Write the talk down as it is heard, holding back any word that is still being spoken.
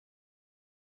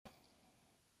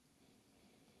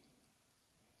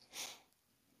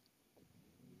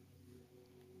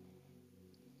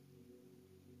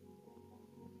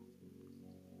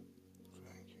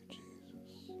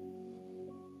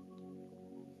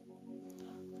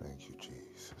Thank you,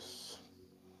 Jesus.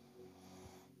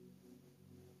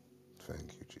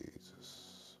 Thank you,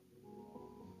 Jesus.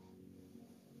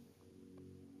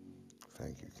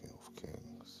 Thank you, King of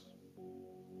Kings.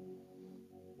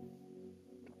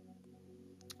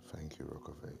 Thank you, Rock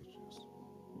of Ages.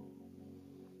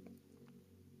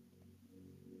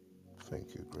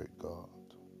 Thank you, great God.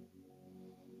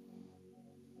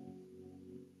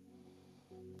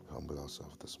 We humble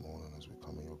ourselves this morning as we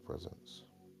come in your presence.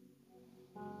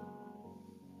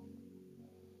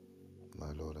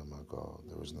 My Lord and my God,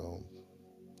 there is no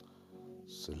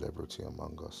celebrity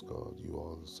among us, God. You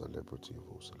are the celebrity of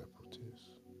all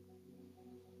celebrities.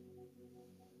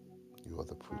 You are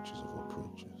the preachers of all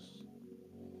preachers.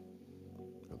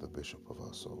 You're the bishop of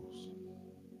our souls.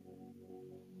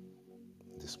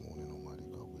 This morning, Almighty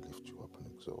God, we lift you up and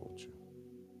exalt you.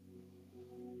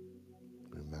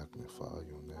 We magnify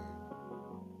your name.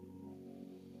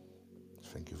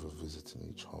 Thank you for visiting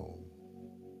each home.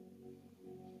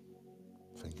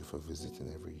 Thank you for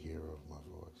visiting every hearer of my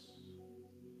voice.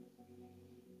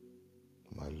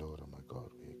 My Lord and my God,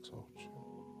 we exalt you.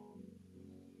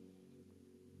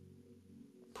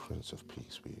 Prince of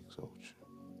Peace, we exalt you.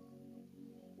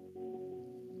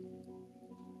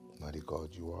 Mighty God,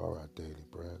 you are our daily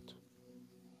bread.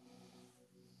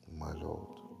 My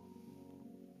Lord,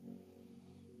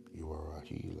 you are our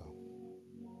healer.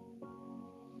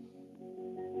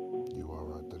 You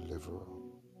are our deliverer.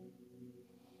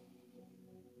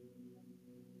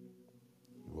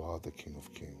 You are the King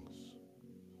of Kings.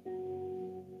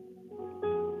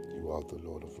 You are the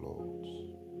Lord of Lords.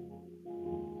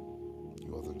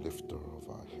 You are the lifter of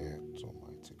our heads,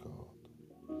 Almighty God.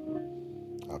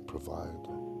 Our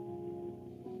provider,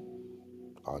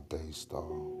 our day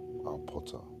star, our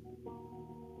potter,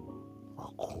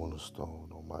 our cornerstone,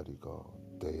 Almighty God.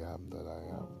 They am that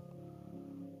I am.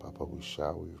 Papa, we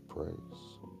shower you with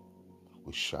praise.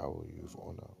 We shower you with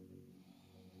honor.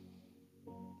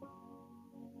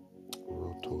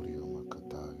 Rotoria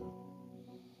Makataya.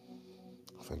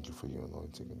 Thank you for your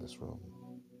anointing in this room.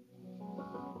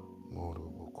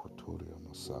 Moro Kotoria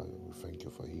Messiah. We thank you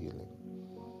for healing.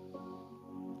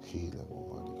 Healing,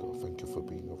 Almighty God. Thank you for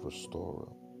being a restorer.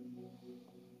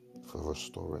 For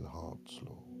restoring hearts,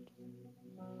 Lord.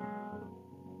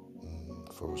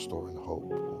 For restoring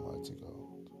hope, Almighty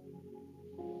God.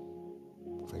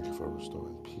 Thank you for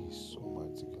restoring peace,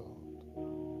 Almighty God.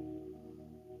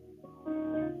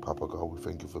 Papa God, we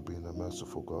thank you for being a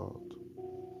merciful God.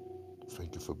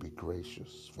 Thank you for being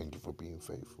gracious. Thank you for being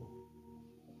faithful.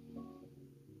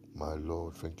 My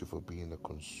Lord, thank you for being a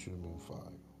consuming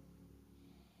fire.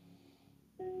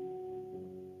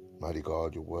 Mighty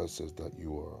God, your word says that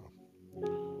you are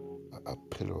a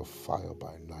pillar of fire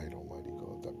by night, Almighty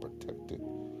God, that protected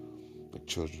the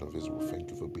children of Israel. Thank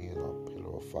you for being our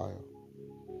pillar of fire.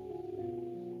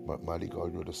 Mighty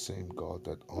God, you're the same God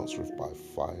that answereth by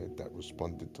fire, that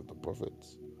responded to the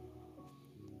prophets.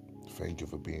 Thank you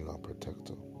for being our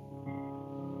protector.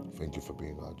 Thank you for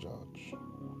being our judge.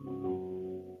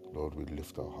 Lord, we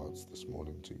lift our hearts this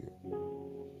morning to you.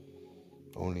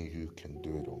 Only you can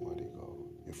do it, Almighty God.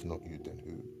 If not you, then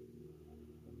who?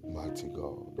 Mighty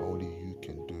God, only you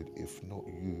can do it. If not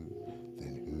you,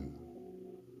 then who?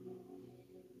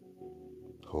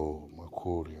 Oh,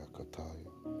 Makoria Kataya.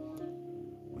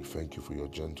 We thank you for your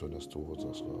gentleness towards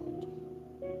us, God.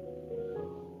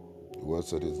 The word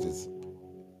said it is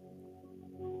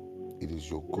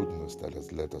your goodness that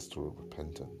has led us to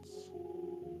repentance.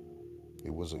 It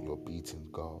wasn't your beating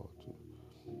God.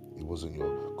 It wasn't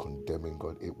your condemning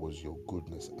God. It was your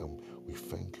goodness. And we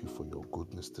thank you for your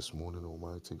goodness this morning,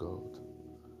 Almighty God.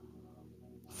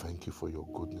 Thank you for your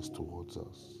goodness towards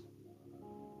us.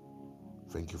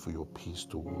 Thank you for your peace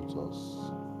towards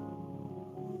us.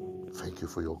 Thank you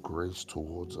for your grace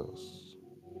towards us.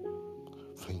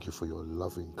 Thank you for your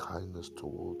loving kindness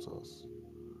towards us.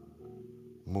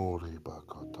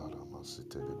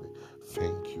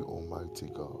 Thank you, Almighty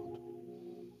God.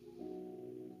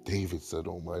 David said,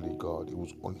 Almighty God, he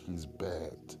was on his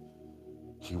bed.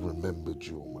 He remembered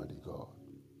you, Almighty God.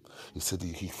 He said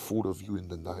he thought of you in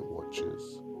the night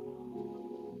watches.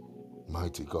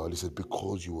 Mighty God, he said,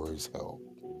 because you are his help,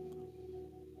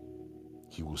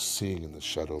 he will sing in the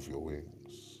shadow of your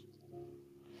wings.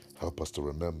 Help us to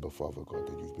remember, Father God,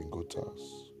 that you've been good to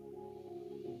us.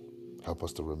 Help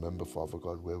us to remember, Father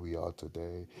God, where we are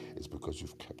today is because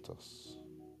you've kept us.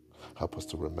 Help us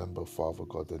to remember, Father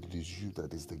God, that it is you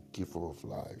that is the giver of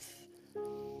life.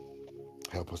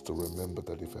 Help us to remember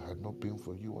that if it had not been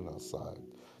for you on our side,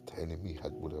 the enemy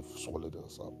would have swallowed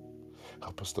us up.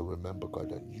 Help us to remember, God,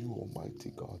 that you,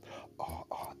 Almighty God, are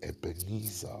our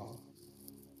Ebenezer.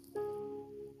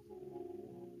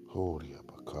 Holy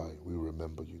Abakai, we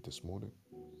remember you this morning.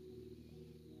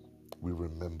 We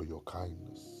remember your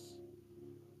kindness.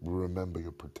 We remember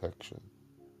your protection.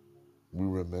 We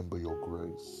remember your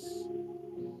grace.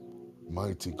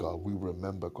 Mighty God, we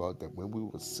remember, God, that when we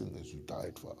were sinners, you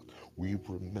died for us. We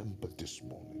remember this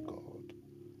morning, God.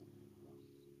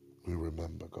 We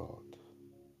remember, God.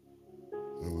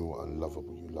 When we were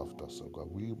unlovable, you loved us, oh God.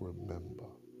 We remember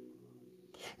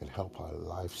and help our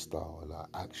lifestyle and our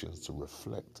actions to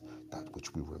reflect that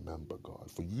which we remember, God.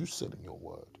 For you said in your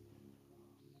word,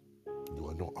 you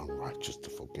are not unrighteous to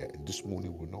forget. And this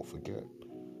morning we'll not forget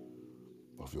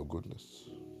of your goodness,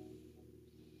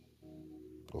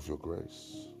 of your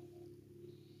grace.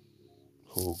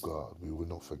 Oh God, we will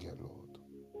not forget, Lord.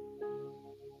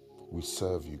 We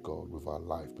serve you, God, with our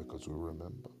life because we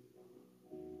remember.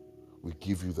 We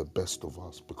give you the best of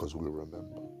us because we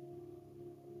remember.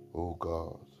 Oh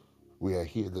God, we are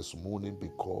here this morning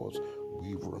because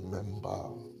we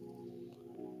remember.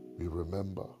 We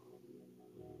remember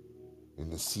in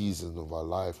the season of our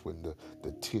life when the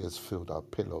tears filled our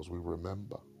pillows. We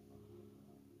remember.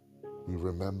 We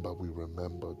remember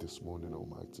this morning,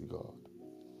 Almighty God.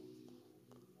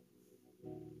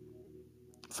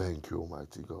 Thank you,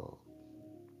 Almighty God,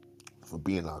 for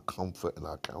being our comfort and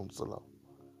our counselor.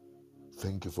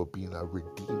 Thank you for being our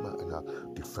redeemer and our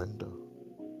defender.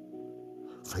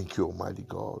 Thank you, Almighty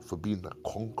God, for being the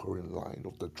conquering lion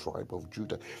of the tribe of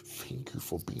Judah. Thank you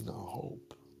for being our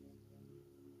hope.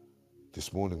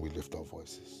 This morning we lift our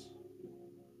voices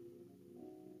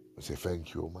and say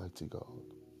thank you, Almighty God,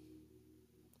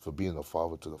 for being a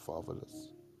father to the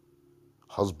fatherless,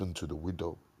 husband to the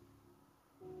widow.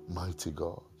 Mighty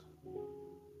God,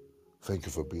 thank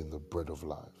you for being the bread of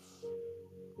life.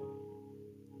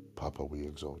 Papa, we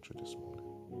exalt you this morning.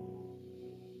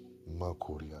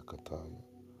 Makuria Kataya.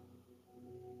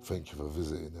 Thank you for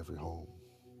visiting every home.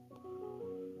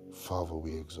 Father,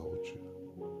 we exalt you.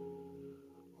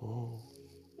 Oh,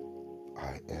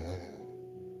 I ever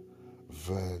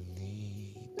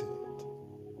needed.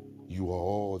 You are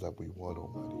all that we want,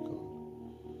 Almighty God.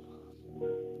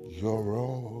 You're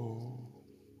all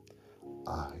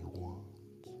I want.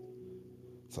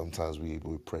 Sometimes we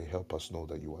pray, help us know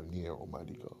that you are near,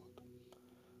 Almighty God.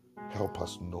 Help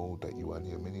us know that you are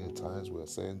near. Many times we are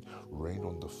saying, rain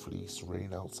on the fleece,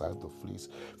 rain outside the fleece.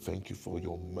 Thank you for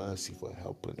your mercy, for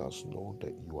helping us know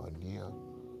that you are near.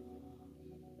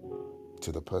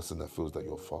 To the person that feels that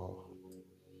you're far,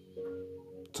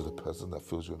 to the person that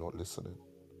feels you're not listening,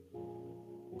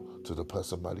 to the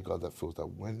person, mighty God, that feels that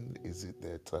when is it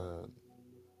their turn?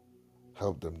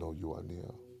 Help them know you are near.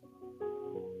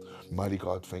 Mighty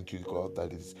God, thank you, God,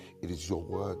 that it is your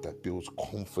word that builds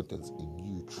confidence in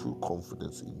you, true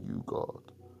confidence in you,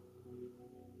 God.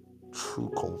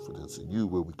 True confidence in you,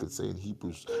 where we can say in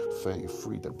Hebrews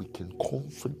 33 that we can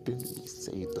confidently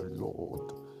say the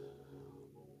Lord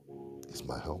is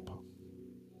my helper.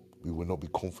 We will not be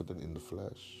confident in the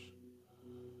flesh.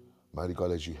 Mighty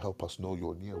God, as you help us know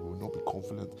you're near, we will not be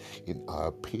confident in our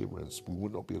appearance. We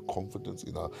will not be confident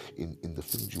in the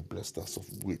things you blessed us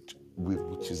with,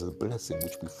 which is a blessing,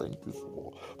 which we thank you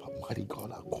for. But mighty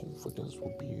God, our confidence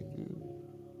will be in you.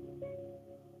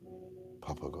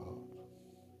 Papa God,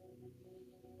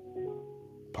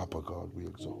 Papa God, we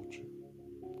exalt you.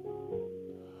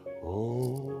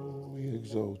 Oh, we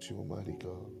exalt you, Almighty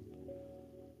God.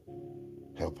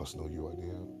 Help us know you are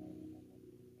near.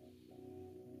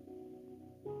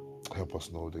 Help us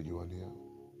know that you are near.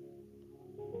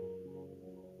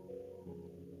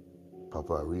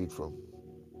 Papa, I read from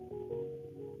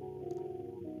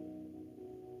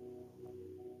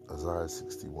Isaiah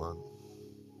 61.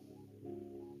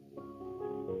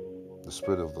 The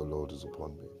Spirit of the Lord is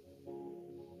upon me,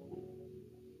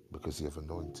 because he hath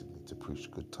anointed me to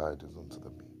preach good tidings unto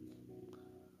the meek.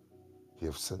 He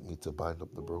hath sent me to bind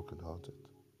up the brokenhearted,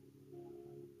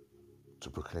 to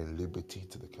proclaim liberty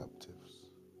to the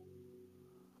captives,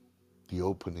 the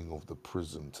opening of the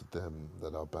prison to them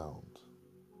that are bound,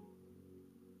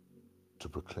 to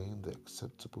proclaim the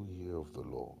acceptable year of the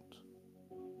Lord,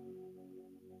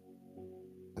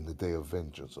 and the day of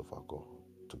vengeance of our God,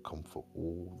 to comfort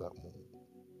all that mourn,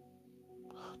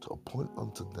 to appoint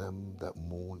unto them that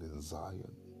mourn in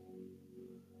Zion,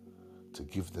 to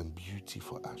give them beauty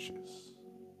for ashes,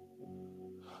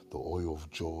 the oil of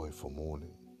joy for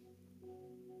mourning,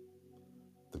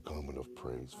 the garment of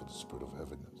praise for the spirit of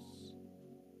heaviness,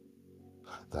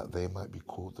 that they might be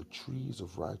called the trees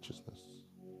of righteousness,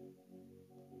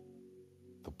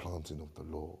 the planting of the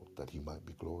Lord, that he might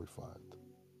be glorified.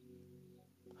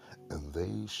 And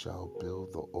they shall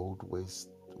build the old wastes,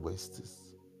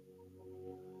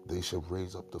 They shall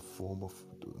raise up the form of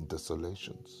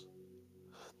desolations.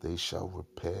 They shall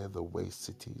repair the waste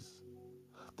cities,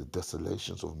 the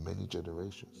desolations of many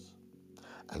generations.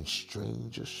 And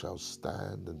strangers shall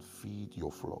stand and feed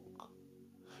your flock,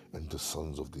 and the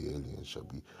sons of the aliens shall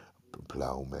be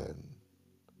plowmen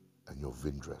and your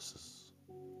vine-dressers.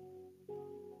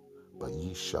 But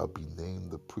ye shall be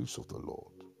named the priests of the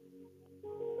Lord.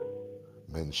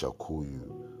 Men shall call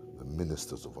you the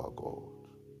ministers of our God,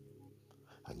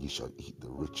 and ye shall eat the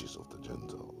riches of the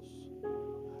Gentiles,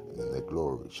 and in their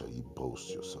glory shall ye boast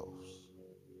yourselves.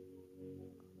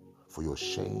 For your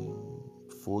shame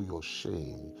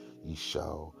ye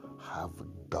shall have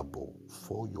double.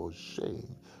 For your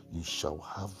shame you shall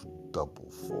have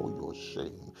double. For your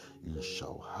shame you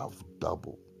shall have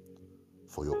double.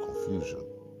 For your confusion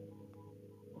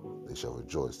they shall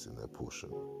rejoice in their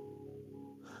portion.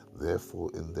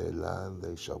 Therefore in their land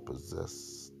they shall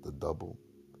possess the double.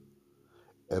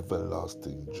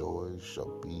 Everlasting joy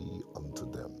shall be unto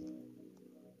them.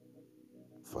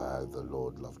 For I, the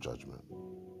Lord, love judgment.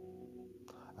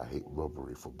 I hate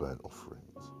robbery for burnt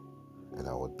offerings, and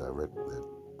I will direct their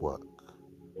work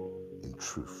in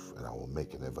truth, and I will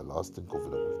make an everlasting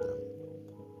covenant with them.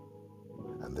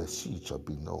 And their seed shall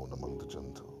be known among the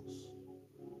Gentiles,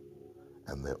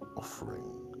 and their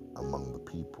offering among the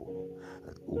people,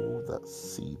 and all that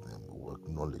see them will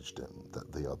acknowledge them,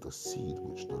 that they are the seed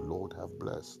which the Lord hath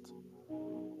blessed.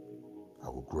 I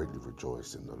will greatly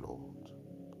rejoice in the Lord.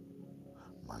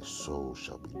 My soul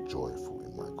shall be joyful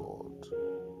in my God.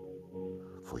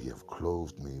 For he hath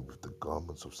clothed me with the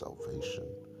garments of salvation.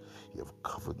 He hath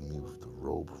covered me with the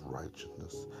robe of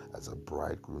righteousness, as a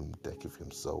bridegroom decketh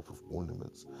himself with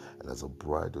ornaments, and as a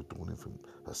bride adorneth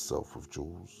herself with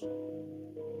jewels.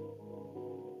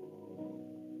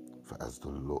 For as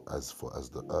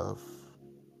the earth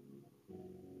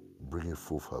bringeth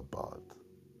forth her bud,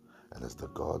 and as the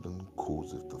garden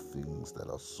causeth the things that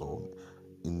are sown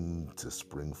in to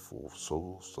spring forth,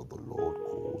 so the Lord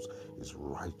calls his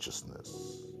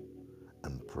righteousness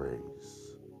and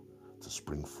praise to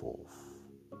spring forth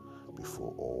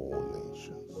before all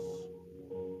nations.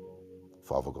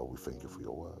 Father God, we thank you for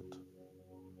your word.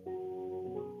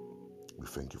 We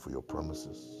thank you for your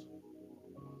promises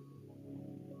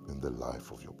in the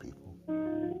life of your people.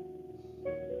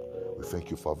 We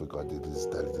thank you, Father God,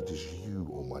 that it is you,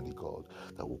 Almighty God,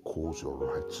 that will cause your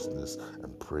righteousness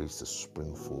and praise to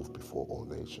spring forth before all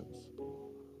nations.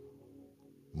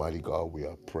 Mighty God, we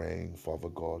are praying, Father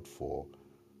God, for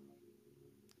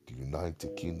the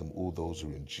United Kingdom, all those who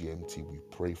are in GMT. We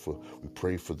pray for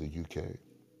the UK.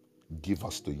 Give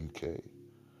us the UK,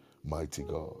 mighty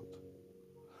God.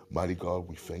 Mighty God,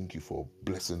 we thank you for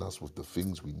blessing us with the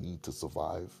things we need to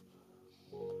survive.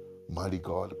 Mighty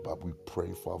God, but we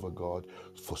pray, Father God,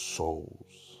 for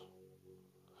souls.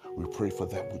 We pray for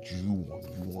that which you want.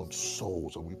 You want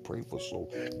souls, and we pray for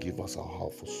souls. Give us a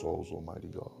heart for souls, Almighty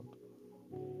God.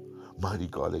 Mighty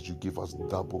God, as you give us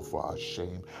double for our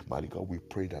shame, mighty God, we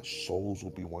pray that souls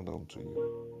will be won unto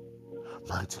you.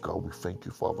 Mighty God, we thank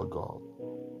you, Father God,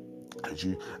 as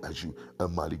you,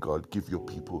 mighty God, give your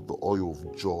people the oil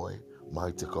of joy,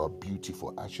 mighty God, beauty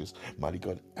for ashes. Mighty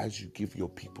God, as you give your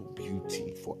people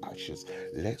beauty for ashes,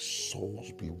 let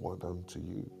souls be won unto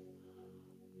you.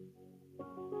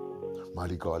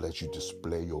 Mighty God, as you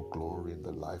display your glory in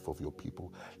the life of your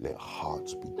people, let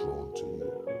hearts be drawn to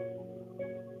you.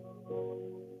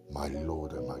 My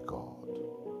Lord and my God.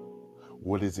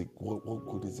 What is it? What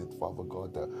good is it, Father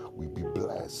God, that we be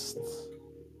blessed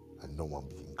and no one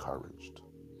be encouraged?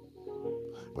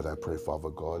 But I pray, Father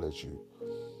God, as you,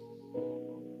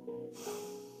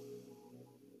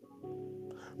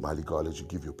 mighty God, as you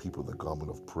give your people the garment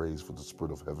of praise for the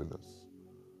spirit of heaviness.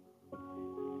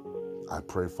 I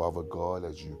pray, Father God,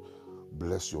 as you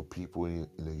bless your people in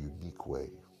a unique way,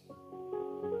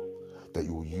 that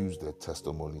you will use their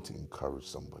testimony to encourage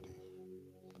somebody.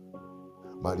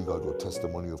 Mighty God, your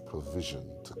testimony of provision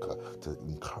to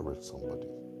encourage somebody.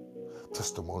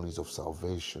 Testimonies of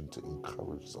salvation to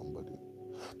encourage somebody.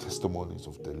 Testimonies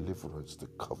of deliverance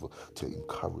to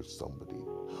encourage somebody.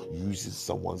 Uses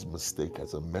someone's mistake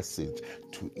as a message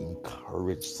to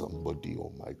encourage somebody,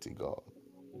 Almighty God.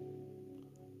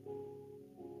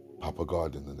 Papa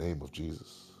God, in the name of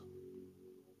Jesus.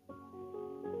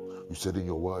 You said in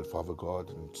your word, Father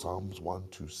God, in Psalms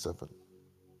 127,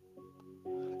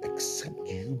 except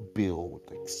you build,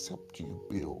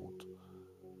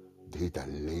 they that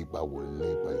labor will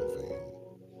labor in vain.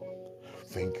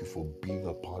 Thank you for being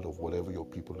a part of whatever your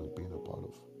people have been a part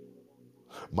of.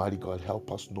 Mighty God,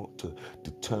 help us not to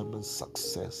determine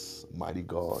success, mighty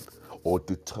God, or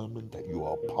determine that you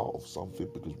are part of something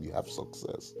because we have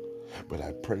success. But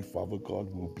I pray, Father God,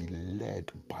 we'll be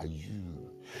led by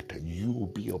you, that you will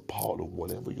be a part of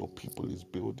whatever your people is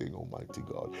building, Almighty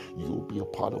God. You will be a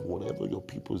part of whatever your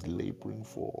people is laboring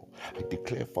for. I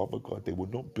declare, Father God, they will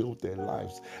not build their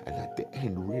lives and at the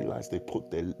end realize they put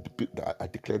their, I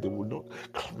declare they will not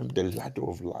climb the ladder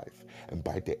of life and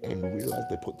by the end realize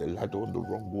they put the ladder on the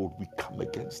wrong road. We come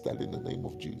against that in the name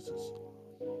of Jesus.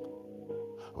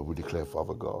 But we declare,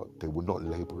 Father God, they will not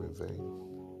labor in vain.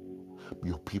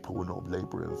 Your people will not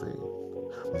labor in vain.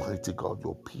 Mighty God,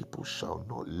 your people shall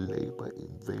not labor in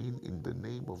vain in the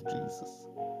name of Jesus.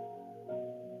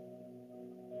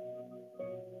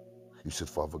 You said,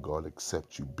 Father God,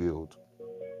 except you build.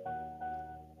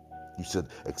 You said,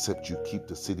 except you keep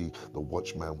the city, the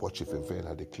watchman watcheth in vain.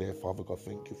 I declare, Father God,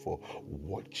 thank you for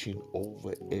watching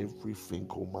over everything,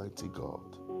 Almighty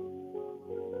God.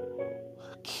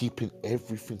 Keeping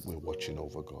everything we're watching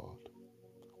over, God.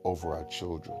 Over our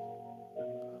children.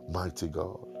 Mighty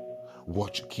God.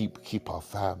 Keep our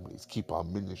families, keep our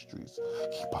ministries,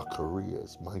 keep our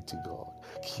careers, mighty God.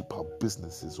 Keep our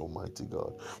businesses, Almighty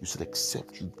God. You said,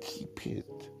 except you keep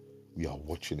it, we are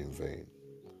watching in vain.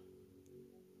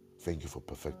 Thank you for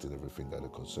perfecting everything that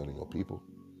is concerning your people.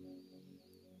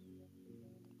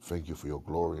 Thank you for your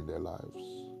glory in their lives.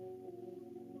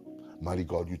 Mighty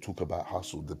God, you talk about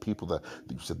hustle. The people that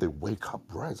you said they wake up,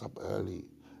 rise up early.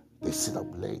 They sit up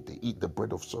late. They eat the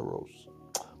bread of sorrows.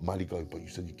 Mighty God, but you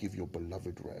said you give your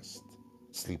beloved rest.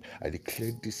 Sleep. I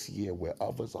declare this year where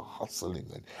others are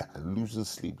hustling and losing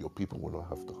sleep, your people will not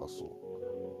have to hustle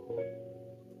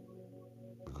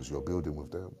because you're building with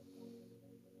them.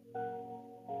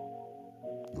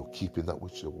 You're keeping that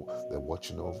which they're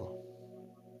watching over.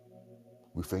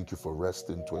 We thank you for rest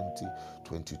in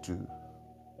 2022,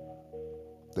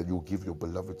 that you'll give your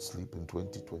beloved sleep in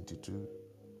 2022.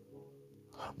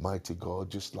 Mighty God,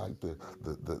 just like the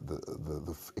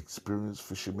experienced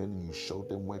fishermen, and you showed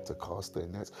them where to cast their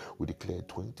nets, we declare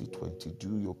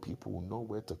 2022, your people will know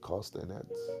where to cast their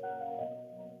nets.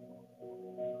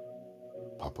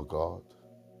 Papa God,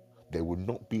 there will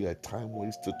not be a time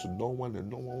wasted to no one, and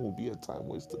no one will be a time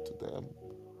wasted to them.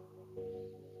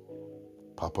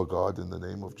 Papa God, in the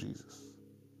name of Jesus.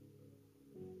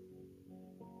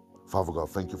 Father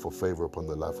God, thank you for favor upon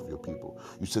the life of your people.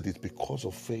 You said it's because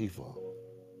of favor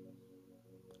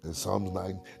in Psalms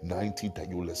 90 that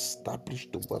you will establish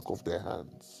the work of their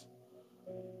hands.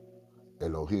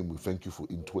 Elohim, we thank you for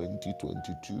in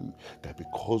 2022 that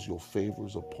because your favor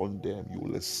is upon them, you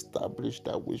will establish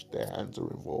that which their hands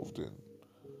are involved in.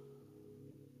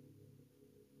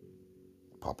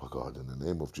 Papa God, in the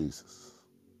name of Jesus.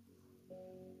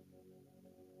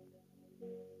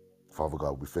 Father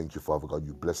God, we thank you, Father God,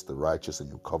 you bless the righteous and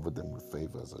you cover them with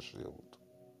favor as a shield.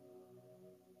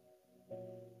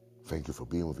 Thank you for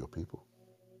being with your people.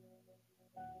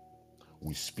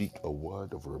 We speak a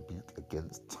word of rebuke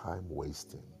against time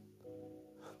wasting,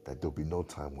 that there'll be no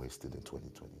time wasted in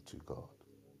 2022, God.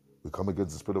 We come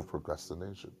against the spirit of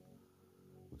procrastination.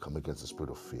 We come against the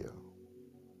spirit of fear.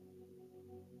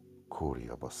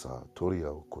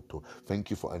 Thank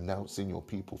you for announcing your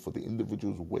people, for the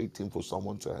individuals waiting for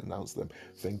someone to announce them.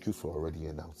 Thank you for already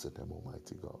announcing them,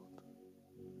 Almighty God.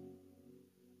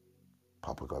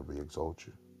 Papa God, we exalt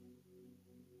you.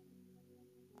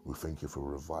 We thank you for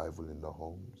revival in the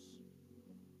homes,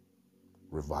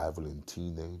 revival in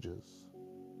teenagers.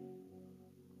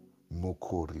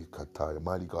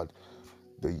 Mighty God,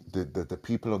 the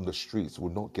people on the streets will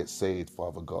not get saved,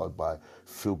 Father God, by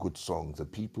feel-good songs. The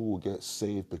people will get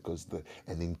saved because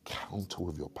an encounter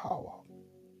with your power.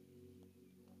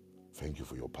 Thank you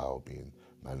for your power being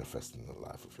manifested in the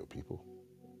life of your people.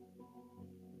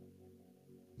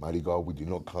 Mighty God, we do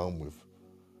not come with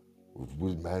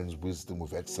man's wisdom,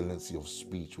 with excellency of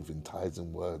speech, with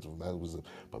enticing words, with man's wisdom,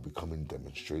 but we come in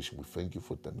demonstration. We thank you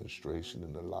for demonstration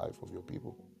in the life of your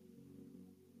people,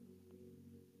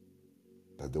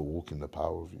 that they walk in the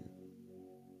power of you.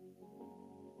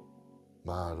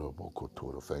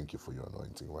 Thank you for your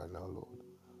anointing right now, Lord.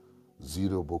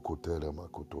 Zero Bokotera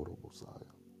Makotoro Bosaya.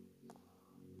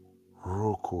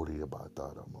 Rokoria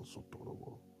Batara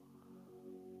Masotorobo.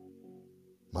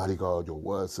 Mighty God, your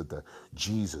word said that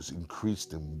Jesus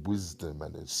increased in wisdom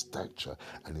and in stature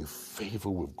and in favor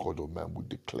with God or man. We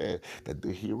declare that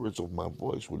the hearers of my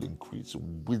voice will increase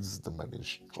in wisdom and in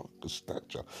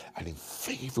stature and in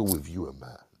favor with you and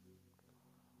man.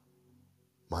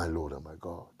 My Lord and my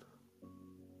God.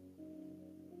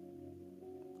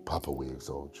 Papa, we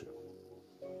exalt you.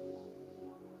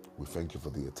 We thank you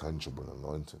for the tangible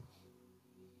anointing.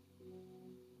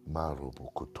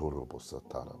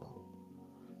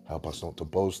 Help us not to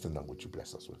boast in that which you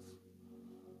bless us with.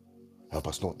 Help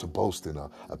us not to boast in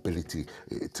our ability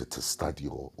to study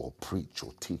or preach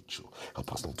or teach.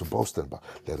 Help us not to boast in, but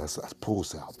let us, as Paul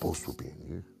said, our boast will be in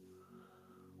you.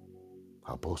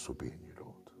 Our boast will be in you,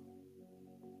 Lord.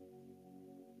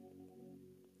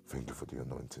 Thank you for the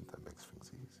anointing that makes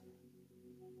things easy.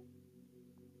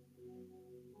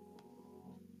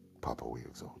 Papa, we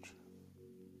exalt you.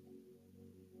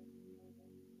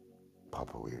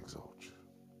 Papa, we exalt you.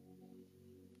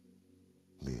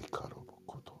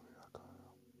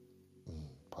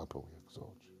 Papa, we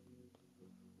exalt you.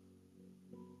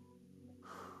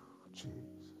 Jesus.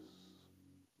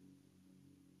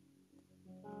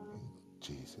 In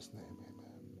Jesus' name,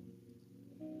 amen.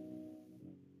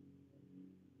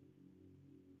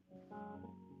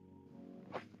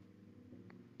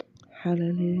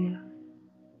 Hallelujah.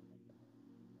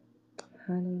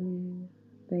 Hallelujah.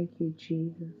 Thank you,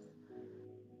 Jesus.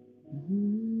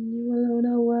 You alone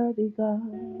are worthy, God.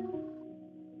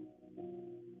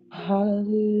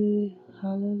 Hallelujah.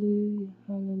 Hallelujah.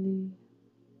 Hallelujah.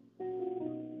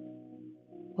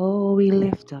 Oh, we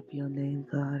lift up your name,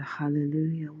 God.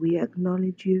 Hallelujah. We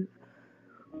acknowledge you.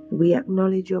 We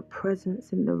acknowledge your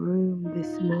presence in the room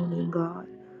this morning, God.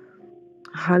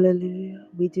 Hallelujah.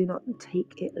 We do not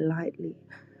take it lightly.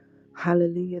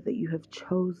 Hallelujah, that you have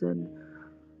chosen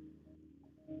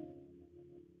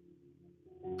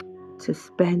to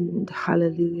spend,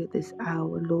 hallelujah, this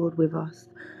hour, Lord, with us.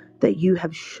 That you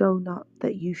have shown up,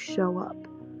 that you show up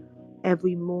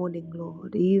every morning,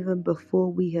 Lord, even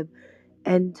before we have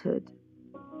entered,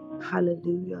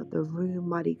 hallelujah, the room,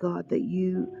 mighty God, that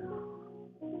you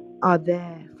are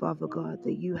there, Father God,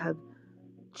 that you have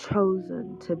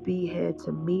chosen to be here,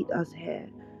 to meet us here.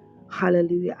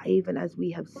 Hallelujah. Even as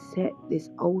we have set this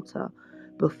altar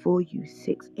before you,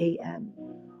 6 a.m.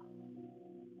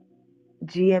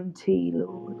 GMT,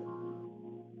 Lord.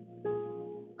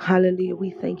 Hallelujah.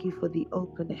 We thank you for the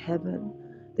open heaven,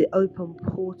 the open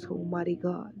portal, mighty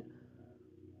God.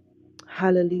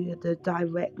 Hallelujah. The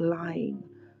direct line.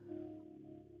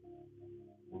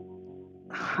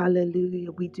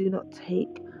 Hallelujah. We do not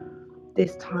take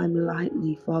this time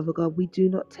lightly, Father God. We do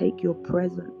not take your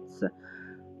presence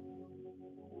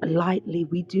lightly.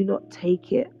 We do not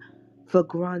take it for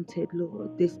granted,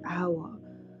 Lord. This hour,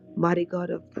 mighty God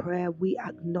of prayer, we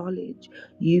acknowledge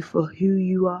you for who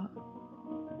you are.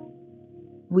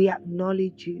 We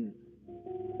acknowledge you.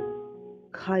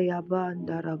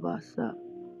 Kayabandarabasa.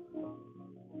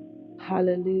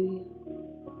 Hallelujah.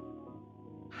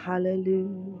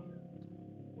 Hallelujah.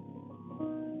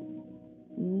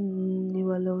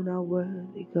 You alone are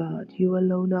worthy, God. You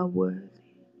alone are worthy.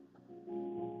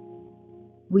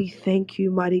 We thank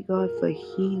you, mighty God, for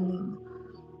healing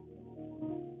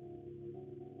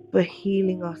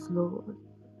us, Lord,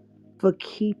 for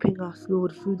keeping us,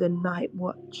 Lord, through the night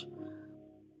watch.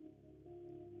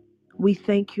 We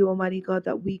thank you, Almighty God,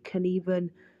 that we can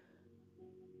even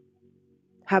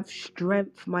have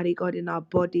strength, mighty God, in our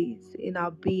bodies, in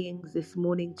our beings this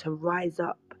morning to rise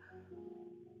up,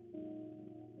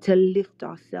 to lift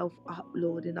ourselves up,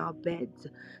 Lord, in our beds,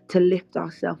 to lift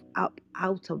ourselves up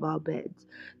out of our beds,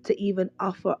 to even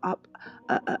offer up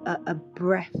a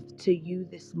breath to you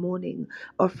this morning,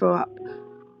 offer up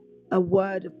a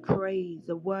word of praise,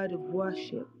 a word of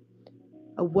worship,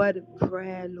 a word of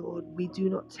prayer, Lord. We do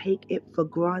not take it for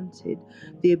granted.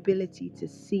 The ability to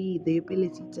see, the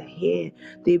ability to hear,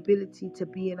 the ability to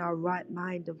be in our right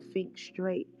mind and think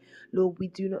straight. Lord, we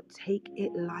do not take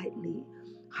it lightly.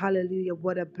 Hallelujah.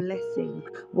 What a blessing,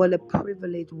 what a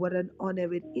privilege, what an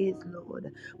honor it is,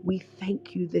 Lord. We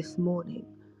thank you this morning.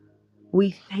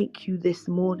 We thank you this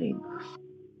morning.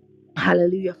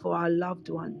 Hallelujah, for our loved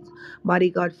ones,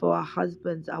 mighty God, for our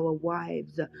husbands, our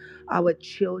wives, our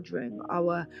children,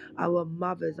 our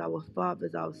mothers, our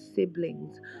fathers, our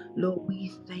siblings. Lord,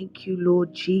 we thank you,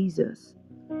 Lord Jesus,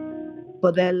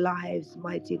 for their lives,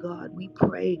 mighty God. We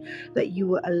pray that you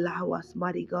will allow us,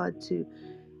 mighty God, to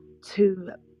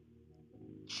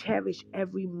cherish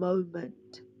every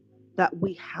moment that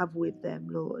we have with them,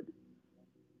 Lord.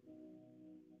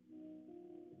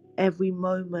 Every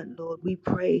moment, Lord, we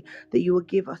pray that you will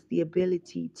give us the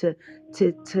ability to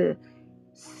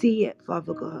see it,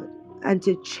 Father God, and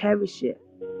to cherish it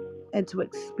and to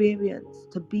experience,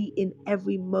 to be in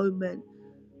every moment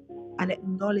and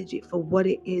acknowledge it for what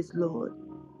it is, Lord.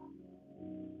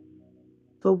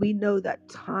 For we know that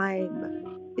time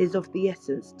is of the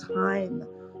essence. Time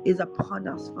is upon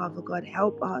us, Father God.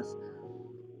 Help us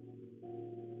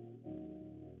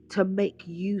to make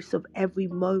use of every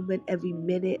moment, every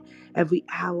minute, every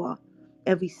hour,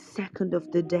 every second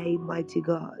of the day, mighty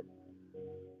God.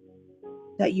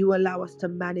 that you allow us to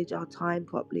manage our time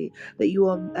properly, that you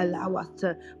allow us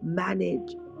to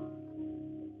manage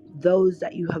those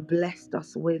that you have blessed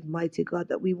us with, mighty God,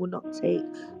 that we will not take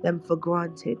them for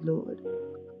granted, Lord.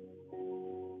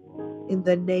 In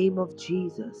the name of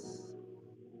Jesus,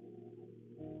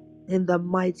 in the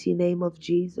mighty name of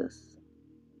Jesus.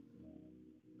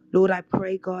 Lord, I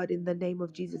pray, God, in the name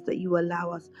of Jesus, that you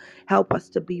allow us, help us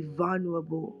to be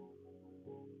vulnerable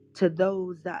to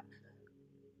those that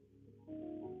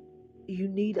you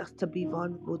need us to be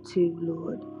vulnerable to,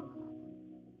 Lord.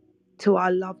 To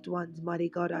our loved ones, mighty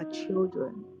God, our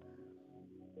children,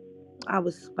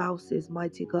 our spouses,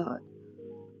 mighty God.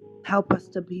 Help us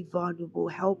to be vulnerable.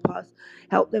 Help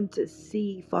them to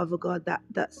see, Father God,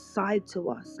 that side to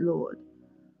us, Lord.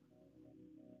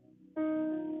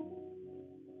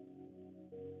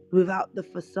 Without the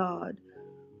facade,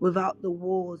 without the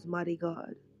walls, mighty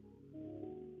God.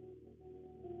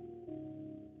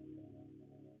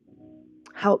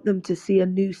 Help them to see a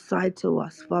new side to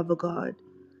us, Father God.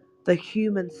 The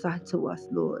human side to us,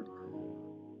 Lord.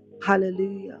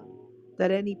 Hallelujah.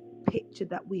 That any picture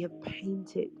that we have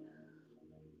painted,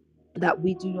 that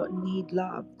we do not need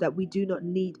love, that we do not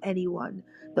need anyone,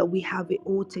 that we have it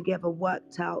all together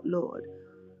worked out, Lord.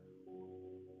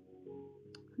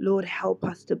 Lord, help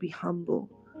us to be humble.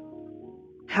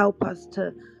 Help us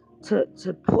to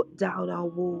put down our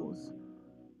walls,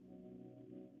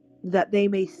 that they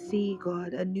may see,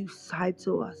 God, a new side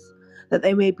to us, that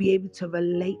they may be able to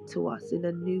relate to us in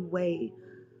a new way.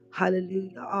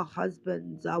 Hallelujah. Our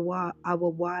husbands, our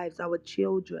wives, our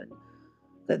children,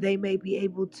 that they may be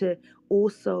able to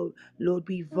also, Lord,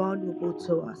 be vulnerable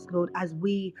to us. Lord, as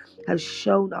we have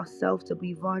shown ourselves to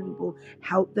be vulnerable,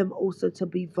 help them also to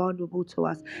be vulnerable to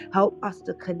us. Help us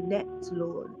to connect,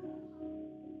 Lord,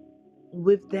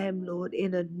 with them, Lord,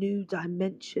 in a new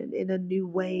dimension, in a new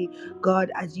way, God,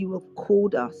 as you have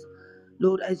called us,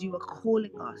 Lord, as you are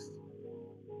calling us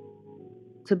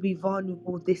to be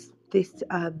vulnerable this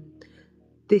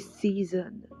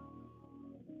season,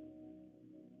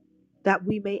 that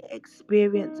we may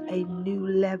experience a new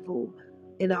level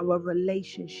in our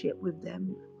relationship with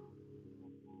them.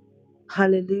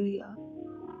 Hallelujah.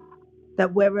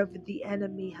 That wherever the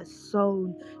enemy has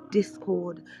sown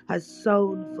discord, has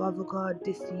sown, Father God,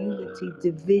 disunity,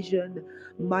 division,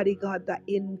 mighty God, that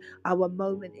in our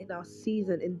moment, in our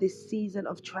season, in this season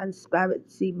of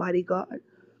transparency, mighty God,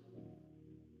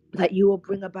 that you will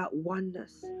bring about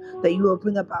oneness, that you will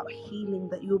bring about healing,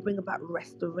 that you will bring about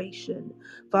restoration.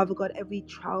 Father God, every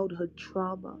childhood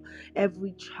trauma,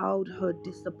 every childhood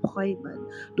disappointment,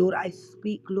 Lord, I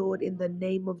speak, Lord, in the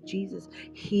name of Jesus,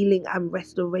 healing and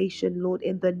restoration, Lord,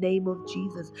 in the name of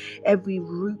Jesus. Every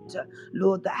root,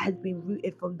 Lord, that has been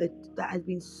rooted from that has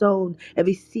been sown,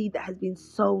 every seed that has been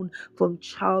sown from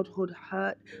childhood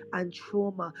hurt and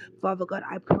trauma, Father God,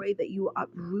 I pray that you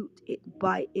uproot it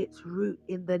by its root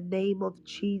in the name of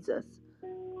Jesus.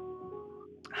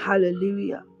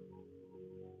 Hallelujah.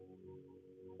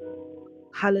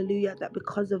 Hallelujah, that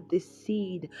because of this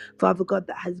seed, Father God,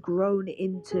 that has grown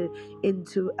into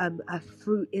a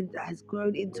fruit, that has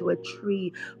grown into a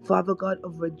tree, Father God,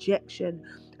 of rejection,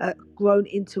 grown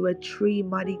into a tree,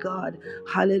 mighty God,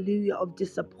 hallelujah, of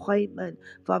disappointment,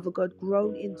 Father God,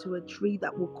 grown into a tree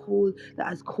that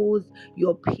has caused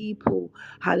your people,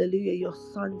 hallelujah, your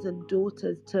sons and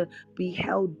daughters to be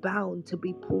held bound, to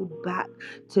be pulled back,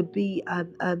 to be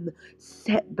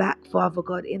set back, Father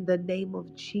God, in the name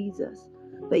of Jesus,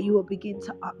 that you will begin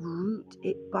to uproot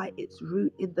it by its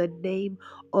root in the name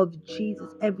of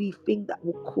Jesus. Everything that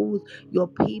will cause your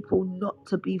people not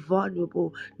to be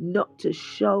vulnerable, not to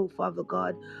show, Father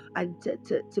God, and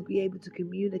to be able to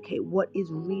communicate what is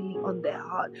really on their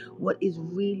heart, what is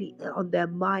really on their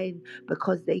mind,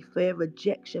 because they fear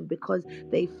rejection, because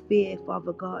they fear,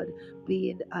 Father God,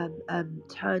 being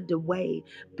turned away,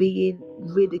 being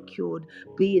ridiculed,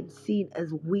 being seen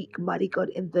as weak, mighty God,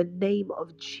 in the name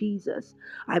of Jesus.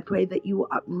 I pray that you will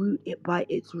uproot it by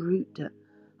its root.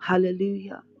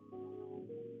 Hallelujah.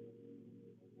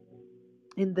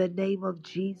 In the name of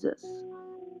Jesus.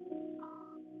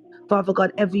 Father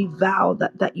God, every vow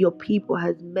that your people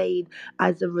has made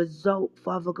as a result,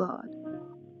 Father God,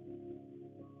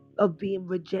 of being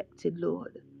rejected,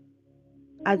 Lord.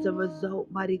 As a result,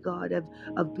 mighty God,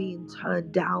 of being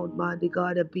turned down, mighty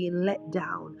God, of being let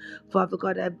down, Father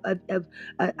God,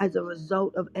 as a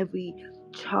result of every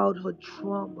childhood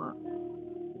trauma,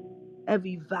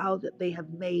 every vow that they have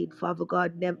made, Father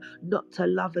God, not to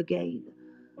love again.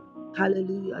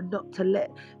 Hallelujah. Not to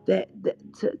let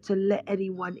to let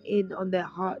anyone in on their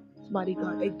hearts, mighty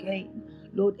God, again.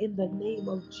 Lord, in the name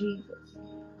of Jesus.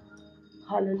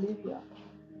 Hallelujah.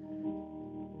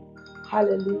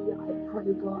 Hallelujah. I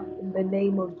pray, God, in the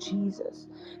name of Jesus,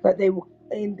 that they will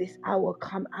in this hour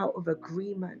come out of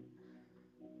agreement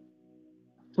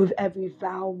with every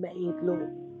vow made,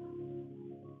 Lord.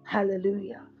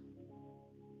 Hallelujah.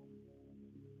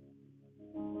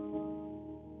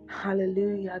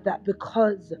 Hallelujah. That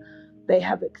because they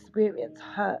have experienced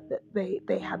hurt, that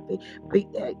they have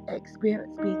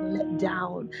experienced being let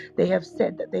down. They have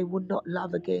said that they will not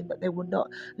love again, that they will not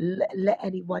let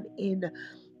anyone in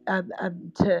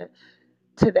to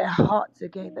their hearts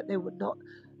again, that they will not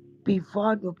be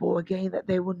vulnerable again, that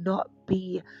they will not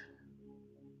be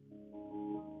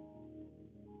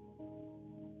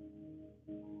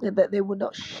that they will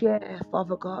not share,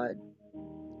 Father God,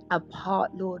 a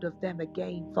part, Lord, of them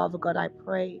again. Father God, I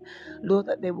pray, Lord,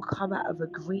 that they will come out of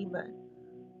agreement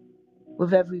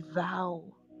with every vow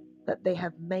that they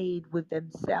have made with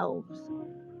themselves.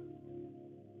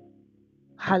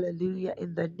 Hallelujah.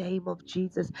 In the name of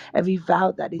Jesus, every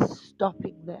vow that is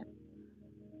stopping them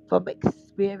from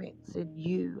experiencing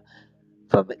you,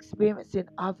 from experiencing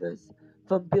others,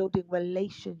 from building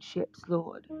relationships,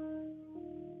 Lord.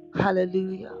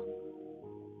 Hallelujah.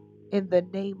 In the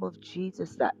name of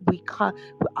Jesus, that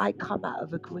I come out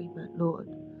of agreement, Lord,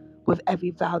 with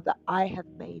every vow that I have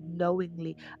made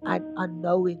knowingly and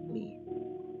unknowingly.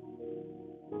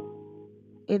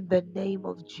 In the name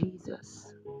of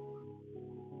Jesus,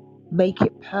 make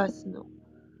it personal.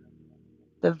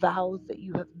 The vows that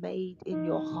you have made in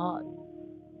your heart,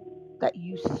 that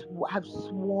you have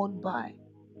sworn by.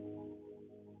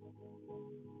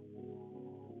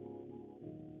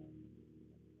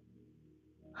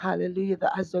 Hallelujah.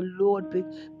 That as the Lord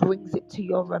brings it to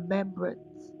your remembrance,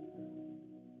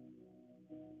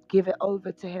 give it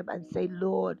over to Him and say,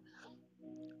 Lord,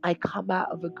 I come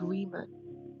out of agreement.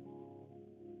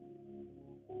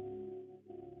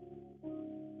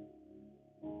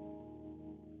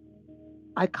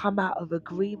 I come out of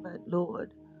agreement,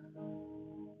 Lord,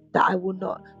 that I will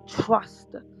not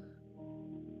trust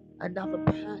another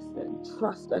person,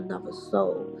 trust another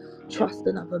soul, trust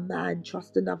another man,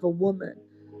 trust another woman.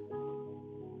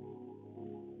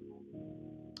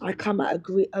 I come out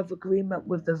of agreement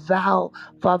with the vow,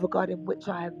 Father God, in which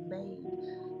I have made,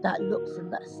 that looks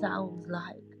and that sounds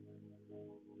like.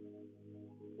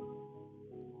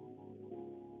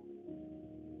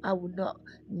 I will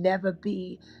never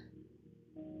be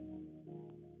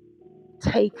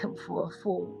taken for a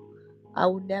fool. I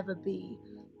will never be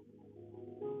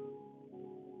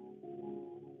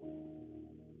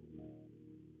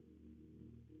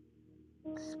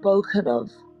spoken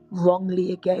of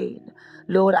wrongly again.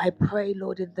 Lord, I pray,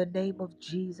 Lord, in the name of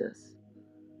Jesus.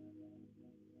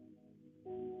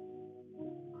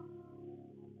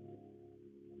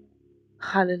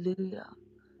 Hallelujah.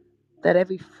 That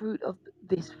every fruit of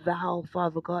this vow,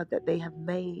 Father God, that they have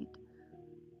made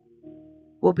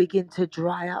will begin to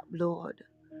dry up, Lord,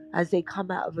 as they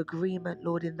come out of agreement,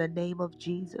 Lord, in the name of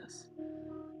Jesus.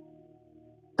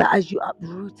 That as you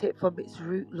uproot it from its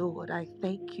root, Lord, I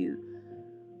thank you,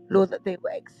 Lord, that they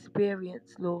will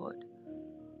experience, Lord,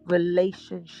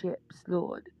 relationships,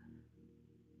 Lord,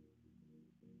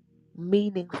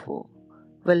 meaningful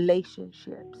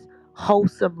relationships,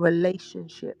 wholesome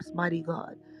relationships, mighty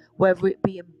God, whether it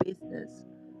be in business,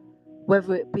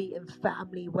 whether it be in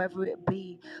family, whether it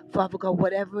be, Father God,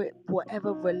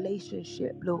 whatever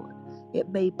relationship, Lord, it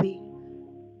may be.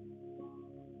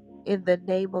 In the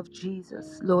name of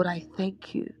Jesus, Lord, I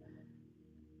thank you.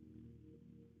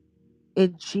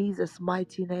 In Jesus'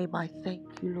 mighty name, I thank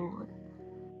you, Lord.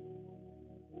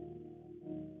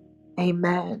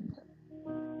 Amen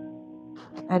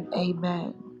and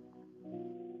amen.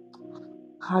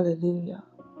 Hallelujah.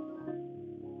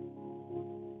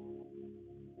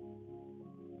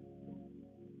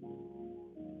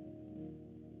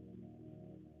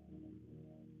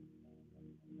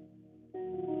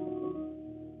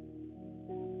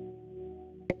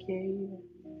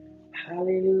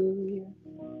 Hallelujah.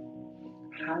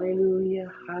 Hallelujah.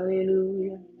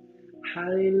 Hallelujah.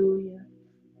 Hallelujah.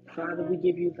 Father, we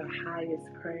give you the highest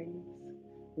praise.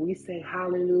 We say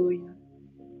hallelujah.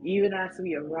 Even as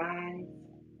we arise,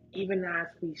 even as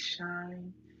we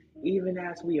shine, even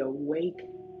as we awake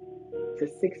to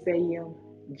 6 a.m.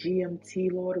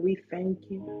 GMT, Lord, we thank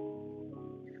you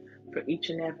for each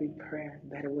and every prayer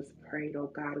that it was prayed,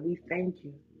 oh God. We thank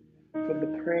you for the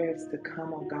prayers to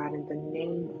come, oh God, in the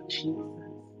name of Jesus.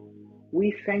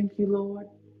 We thank you, Lord,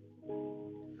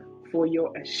 for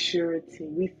your assurity.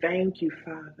 We thank you,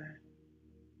 Father,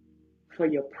 for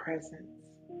your presence.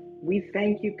 We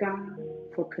thank you, God,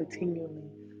 for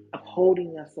continually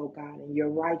upholding us, oh God, in your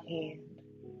right hand.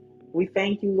 We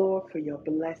thank you, Lord, for your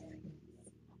blessings,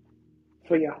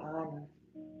 for your honor,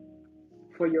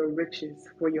 for your riches,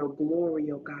 for your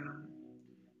glory, oh God.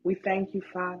 We thank you,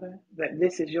 Father, that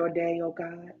this is your day, oh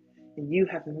God, and you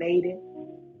have made it.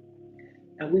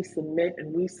 And we submit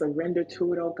and we surrender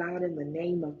to it, oh God, in the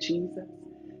name of Jesus.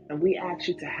 And we ask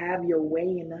you to have your way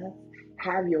in us,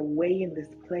 have your way in this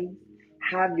place,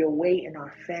 have your way in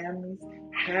our families,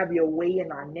 have your way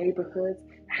in our neighborhoods,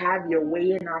 have your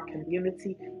way in our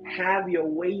community, have your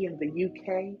way in the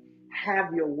UK,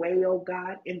 have your way, oh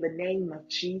God, in the name of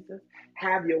Jesus.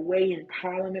 Have your way in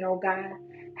Parliament, oh God.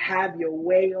 Have your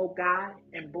way, oh God,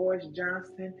 in Boris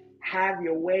Johnson. Have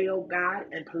your way, oh God,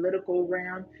 in political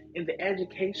realm, in the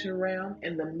education realm,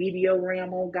 in the media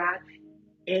realm, oh God.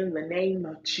 In the name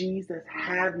of Jesus,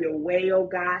 have your way, oh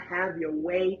God. Have your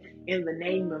way in the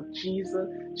name of Jesus.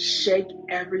 Shake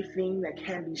everything that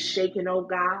can be shaken, oh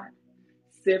God.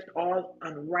 Sift all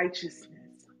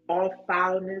unrighteousness, all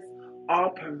foulness,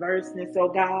 all perverseness, oh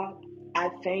God. I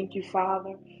thank you,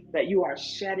 Father, that you are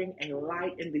shedding a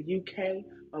light in the UK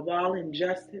of all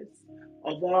injustice,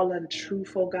 of all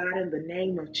untruth, oh God, in the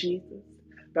name of Jesus.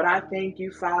 But I thank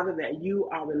you, Father, that you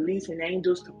are releasing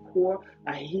angels to pour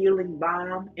a healing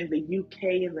balm in the UK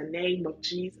in the name of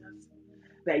Jesus.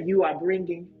 That you are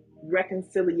bringing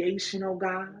reconciliation, oh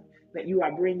God. That you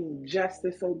are bringing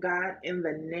justice, oh God, in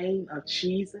the name of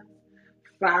Jesus.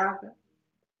 Father,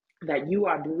 that you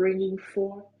are bringing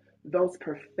forth those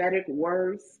prophetic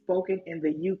words spoken in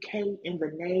the UK in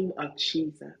the name of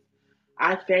Jesus.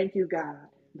 I thank you, God,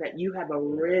 that you have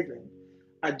arisen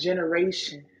a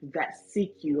generation that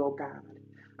seek you, oh God.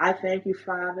 I thank you,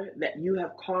 Father, that you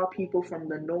have called people from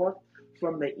the north,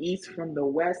 from the east, from the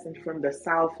west, and from the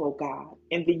south, oh God,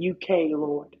 in the UK,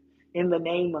 Lord, in the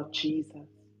name of Jesus.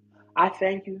 I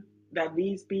thank you that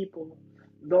these people,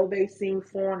 though they seem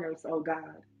foreigners, oh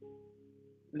God,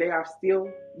 they are still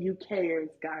UKers,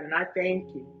 God. And I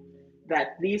thank you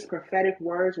that these prophetic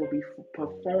words will be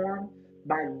performed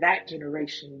by that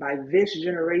generation, by this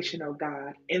generation, oh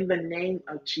God, in the name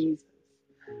of Jesus.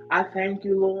 I thank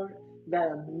you, Lord, that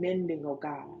a mending, oh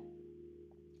God,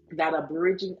 that a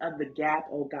bridging of the gap,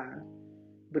 oh God,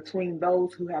 between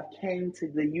those who have came to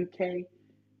the UK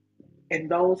and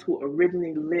those who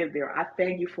originally lived there. I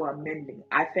thank you for amending.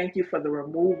 I thank you for the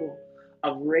removal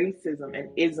of racism and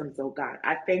isms, oh God.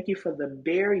 I thank you for the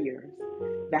barriers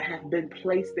that have been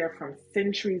placed there from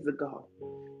centuries ago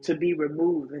to be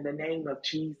removed in the name of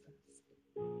Jesus.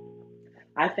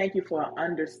 I thank you for an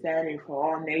understanding for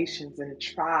all nations and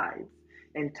tribes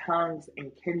and tongues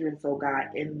and kindreds, oh God,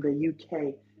 in the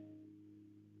UK.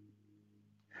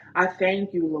 I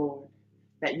thank you, Lord,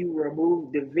 that you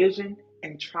remove division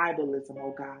and tribalism,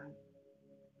 oh God,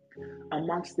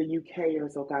 amongst the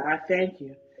UKers, oh God. I thank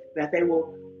you that they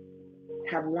will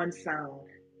have one sound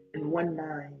and one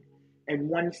mind and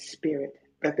one spirit,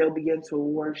 that they'll begin to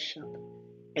worship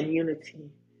in unity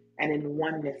and in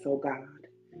oneness, oh God,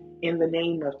 in the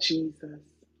name of Jesus.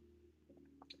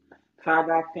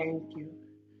 Father, I thank you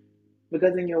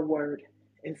because in your word,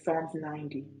 in Psalms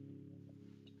 90,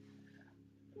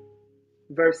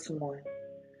 verse 1,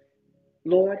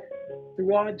 Lord,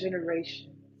 through all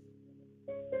generations,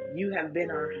 you have been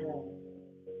our home.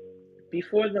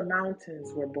 Before the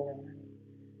mountains were born,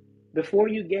 before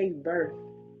you gave birth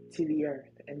to the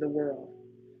earth and the world,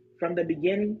 from the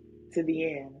beginning to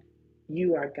the end,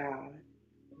 you are God.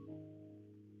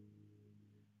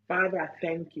 Father, I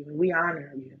thank you and we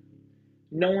honor you,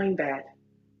 knowing that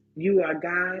you are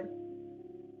God,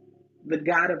 the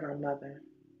God of our mother,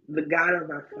 the God of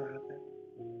our father,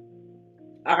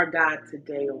 our God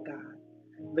today, oh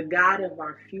God, the God of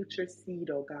our future seed,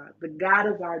 oh God, the God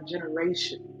of our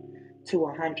generation to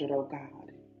 100, oh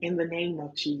God, in the name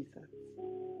of Jesus.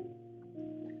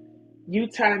 You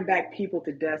turn back people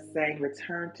to dust, saying,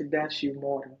 return to dust, you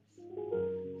mortals.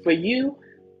 For you,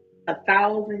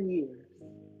 1,000 years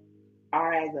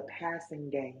are as a passing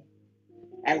day,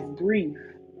 as brief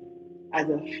as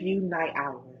a few night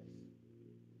hours.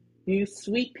 You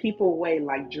sweep people away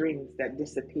like dreams that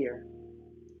disappear.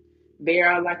 They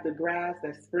are like the grass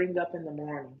that spring up in the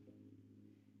morning,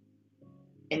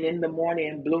 and in the morning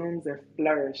it blooms and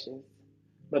flourishes,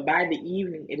 but by the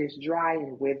evening it is dry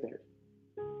and withered.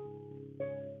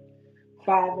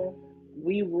 Father,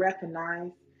 we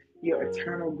recognize your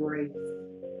eternal grace,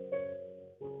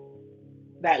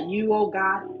 that you, oh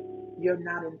God, you're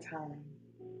not in time.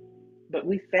 But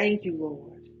we thank you,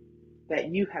 Lord,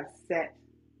 that you have set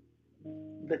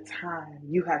the time.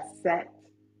 You have set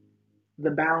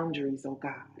the boundaries, oh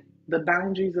God, the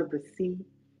boundaries of the sea,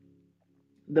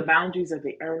 the boundaries of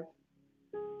the earth.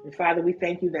 And Father, we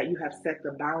thank you that you have set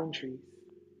the boundaries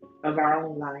of our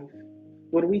own life.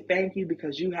 Lord, we thank you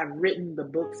because you have written the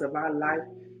books of our life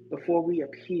before we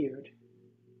appeared,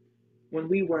 when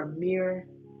we were mere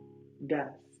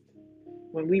dust,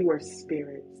 when we were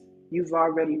spirits. You've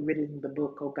already written the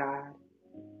book, oh God.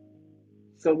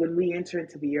 So when we enter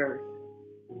into the earth,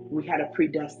 we had a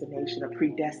predestination, a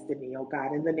predestiny, oh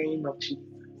God, in the name of Jesus.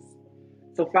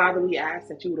 So Father, we ask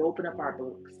that you would open up our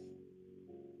books,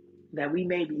 that we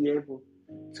may be able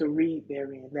to read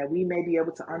therein, that we may be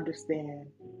able to understand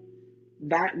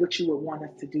that which you would want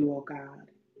us to do, oh God,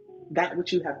 that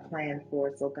which you have planned for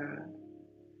us, oh God,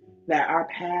 that our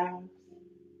paths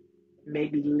may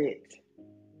be lit,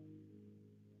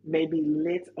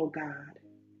 oh God,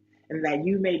 and that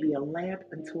you may be a lamp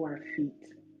unto our feet,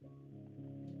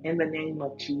 in the name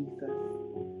of Jesus.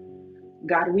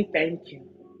 God, we thank you,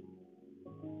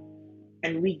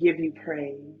 and we give you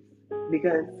praise,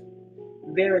 because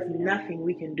there is nothing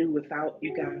we can do without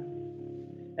you, God.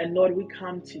 And Lord, we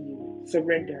come to you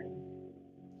surrendering,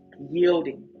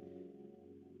 yielding,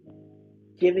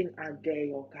 giving our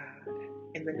day, oh God,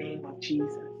 in the name of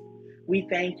Jesus. We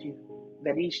thank you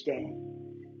that each day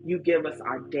you give us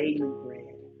our daily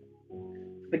bread.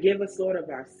 Forgive us, Lord, of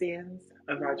our sins,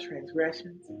 of our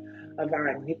transgressions, of our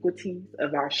iniquities,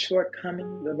 of our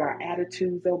shortcomings, of our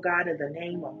attitudes, oh God, in the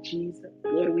name of Jesus.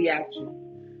 Lord, we ask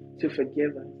you to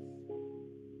forgive us.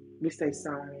 We say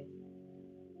sorry.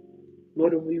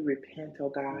 Lord, and we repent, oh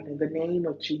God, in the name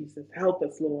of Jesus. Help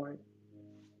us, Lord,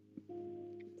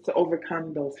 to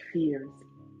overcome those fears,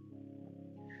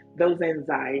 those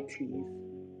anxieties,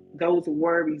 those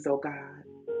worries, oh God,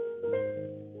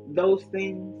 those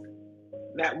things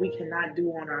that we cannot do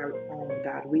on our own,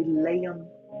 God. We lay them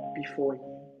before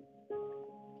you.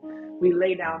 We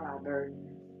lay down our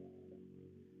burdens.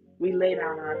 We lay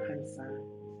down our concerns.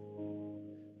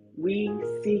 We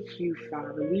seek you,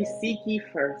 Father. We seek ye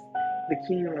first the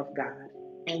kingdom of God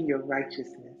and your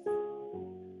righteousness,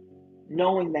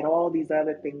 knowing that all these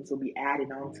other things will be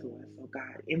added onto us, oh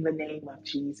God, in the name of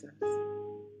Jesus.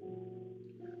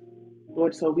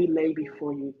 Lord, so we lay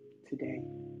before you today,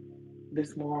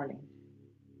 this morning.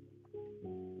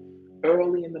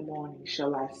 Early in the morning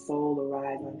shall our soul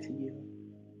arise unto you,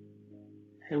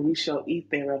 and we shall eat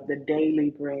thereof the daily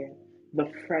bread,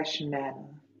 the fresh manna.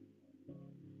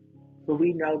 For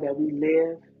we know that we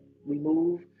live, we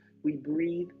move, we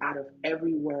breathe out of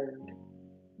every word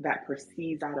that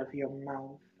proceeds out of your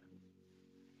mouth.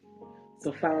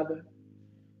 So, Father,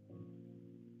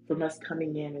 from us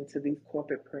coming into these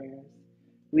corporate prayers,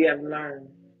 we have learned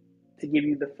to give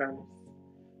you the first.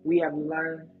 We have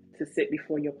learned to sit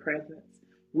before your presence.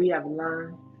 We have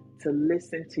learned to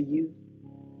listen to you,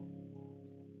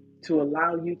 to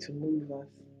allow you to move us,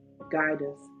 guide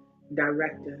us,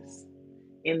 direct us,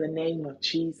 in the name of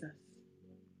Jesus.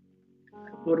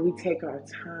 Lord, we take our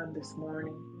time this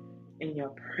morning in your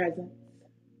presence.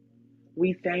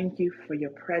 We thank you for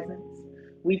your presence.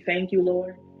 We thank you,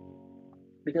 Lord,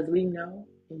 because we know,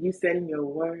 and you said in your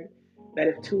word, that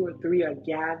if 2 or 3 are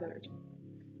gathered,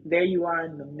 there you are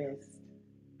in the midst.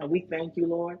 And we thank you,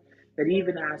 Lord, that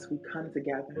even as we come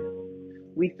together,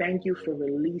 we thank you for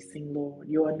releasing, Lord,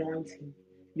 your anointing,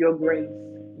 your grace,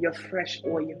 your fresh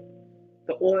oil,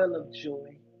 the oil of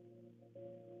joy.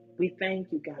 We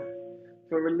thank you, God,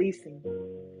 for releasing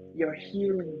your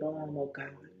healing balm, oh God,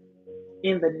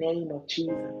 in the name of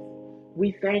Jesus.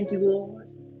 We thank you, Lord,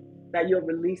 that you're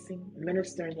releasing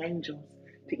ministering angels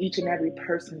to each and every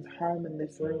person's home in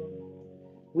this room.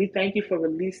 We thank you for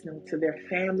releasing them to their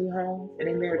family homes and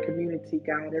in their community,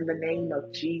 God, in the name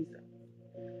of Jesus.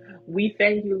 We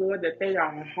thank you, Lord, that they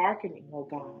are hearkening, oh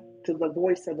God, to the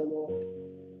voice of the Lord,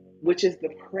 which is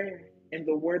the prayer and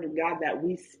the word of God that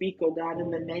we speak, oh God,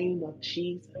 in the name of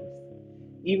Jesus.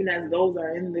 Even as those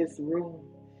are in this room,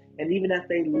 and even as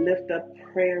they lift up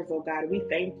prayers, oh God, we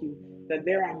thank you that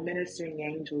there are ministering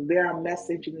angels, there are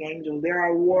messaging angels, there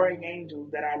are warring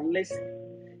angels that are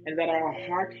listening and that are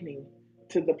hearkening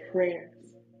to the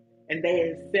prayers, and they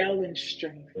excel in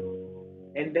strength,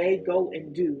 and they go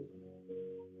and do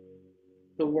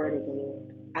the word of the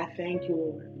Lord. I thank you,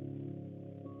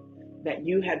 Lord, that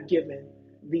you have given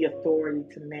the authority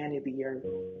to manage the earth.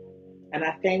 And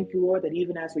I thank you, Lord, that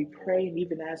even as we pray and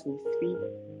even as we speak,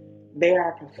 they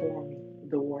are performing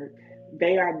the work.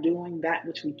 They are doing that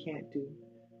which we can't do,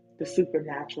 the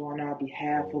supernatural on our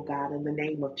behalf, oh God, in the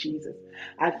name of Jesus.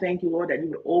 I thank you, Lord, that you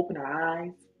would open our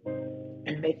eyes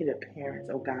and make it apparent,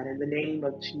 oh God, in the name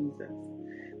of Jesus,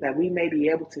 that we may be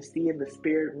able to see in the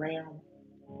spirit realm,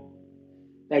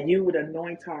 that you would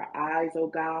anoint our eyes, oh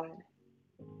God,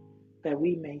 that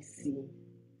we may see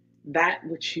that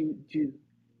which you do,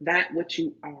 that which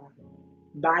you are,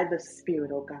 by the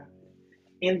Spirit, oh God,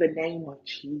 in the name of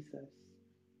Jesus.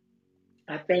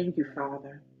 I thank you,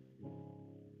 Father,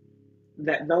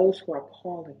 that those who are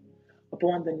calling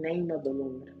upon the name of the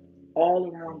Lord all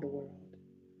around the world,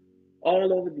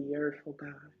 all over the earth, oh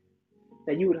God,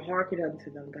 that you would hearken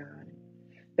unto them, God,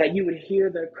 that you would hear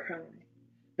their cry,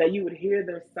 that you would hear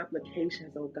their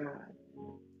supplications, oh God,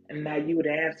 and that you would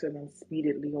answer them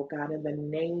speedily, oh God, in the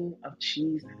name of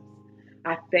Jesus.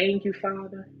 I thank you,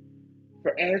 Father,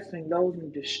 for answering those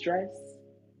in distress,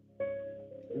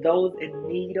 those in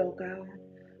need, oh God.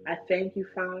 I thank you,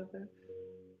 Father,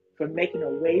 for making a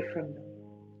way from them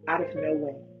out of no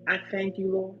way. I thank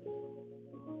you, Lord,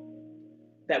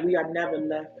 that we are never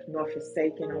left nor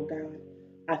forsaken, oh God.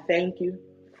 I thank you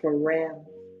for rams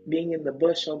being in the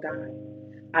bush, oh God.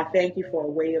 I thank you for a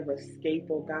way of escape,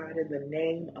 oh God, in the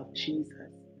name of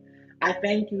Jesus. I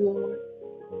thank you, Lord,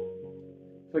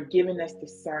 for giving us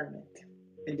discernment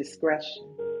and discretion,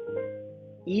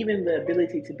 even the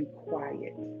ability to be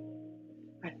quiet.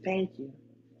 I thank you.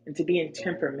 And to be in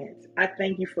temperament. I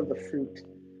thank you for the fruit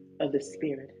of the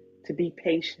Spirit, to be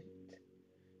patient,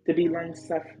 to be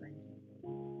long-suffering,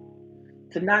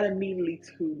 to not immediately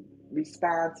to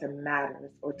respond to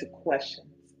matters or to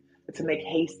questions, or to make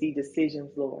hasty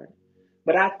decisions, Lord.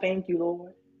 But I thank you,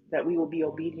 Lord, that we will be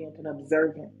obedient and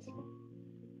observant,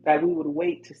 that we would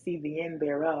wait to see the end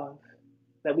thereof,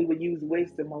 that we would use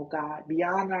wisdom, oh God,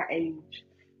 beyond our age,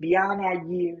 beyond our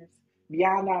years,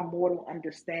 beyond our mortal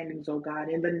understandings, oh God,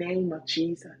 in the name of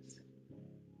Jesus.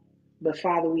 But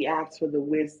Father, we ask for the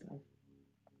wisdom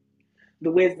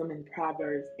in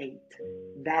Proverbs 8.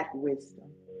 That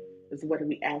wisdom is what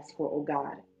we ask for, oh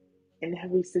God, in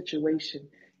every situation,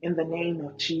 in the name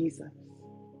of Jesus.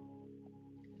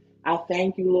 I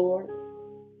thank you, Lord,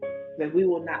 that we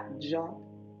will not jump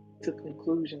to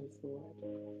conclusions, Lord,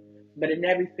 but in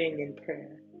everything in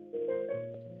prayer,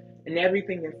 in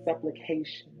everything in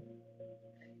supplication,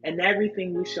 and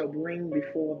everything we shall bring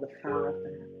before the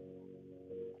Father.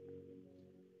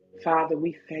 Father,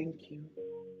 we thank you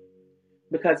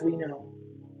because we know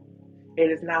it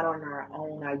is not on our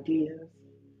own ideas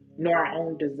nor our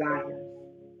own desires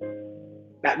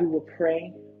that we will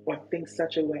pray or think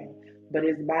such a way, but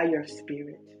it's by your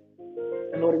Spirit.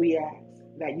 And Lord, we ask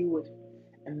that you would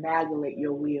amalgamate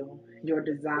your will, your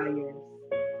desires,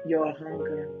 your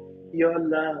hunger, your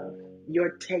love,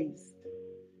 your taste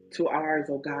to ours,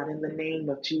 oh God, in the name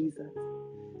of Jesus,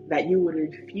 that you would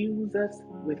infuse us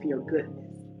with your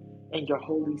goodness and your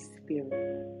Holy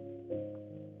Spirit,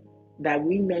 that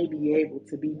we may be able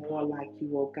to be more like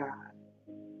you, oh God,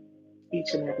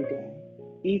 each and every day.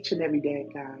 Each and every day,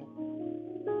 God,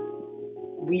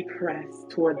 we press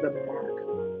toward the mark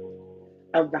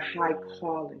of the high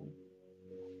calling,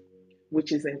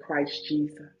 which is in Christ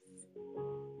Jesus.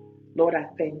 Lord, I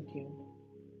thank you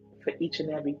for each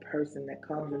and every person that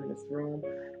comes in this room.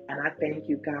 And I thank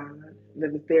you, God,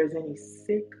 that if there's any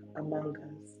sick among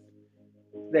us,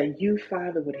 that you,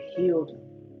 Father, would heal them,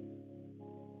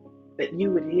 that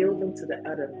you would heal them to the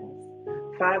uttermost.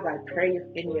 Father, I pray if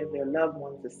any of their loved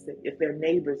ones are sick, if their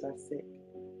neighbors are sick,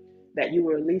 that you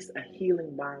will release a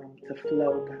healing balm to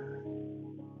flow, God,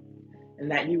 and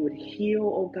that you would heal,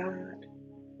 oh God,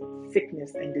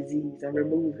 sickness and disease and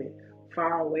remove it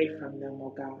far away from them,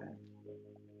 oh God.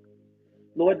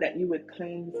 Lord, that you would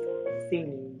cleanse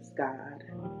sinews, God,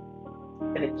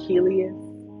 and Achilles,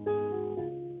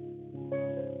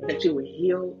 that you would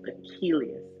heal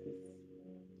Achilles,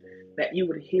 that you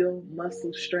would heal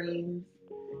muscle strains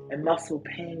and muscle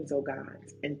pains, oh God,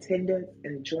 and tendons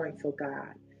and joints, oh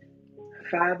God.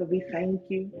 Father, we thank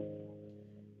you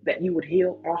that you would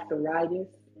heal arthritis.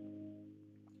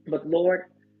 But Lord,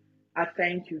 I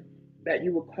thank you that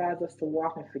you will cause us to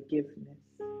walk in forgiveness,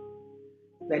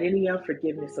 that any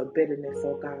unforgiveness or bitterness,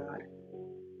 oh God,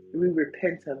 we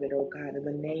repent of it, oh God, in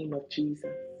the name of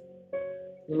Jesus.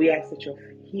 And we ask that your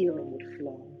healing would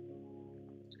flow.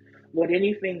 Lord,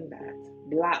 anything that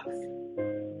blocks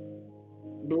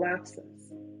us,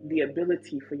 the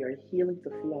ability for your healing to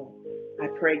flow, I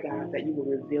pray, God, that you will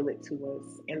reveal it to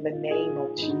us in the name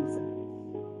of Jesus.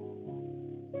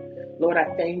 Lord,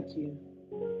 I thank you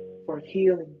for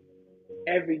healing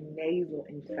every nasal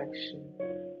infection,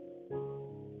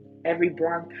 every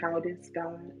bronchitis,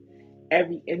 God,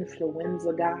 every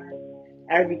influenza, God,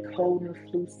 every cold and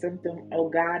flu symptom, oh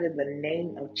God, in the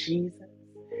name of Jesus.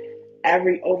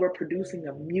 Every overproducing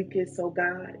of mucus, oh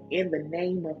God, in the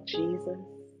name of Jesus.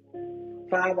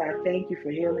 Father, I thank you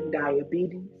for healing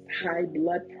diabetes, high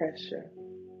blood pressure,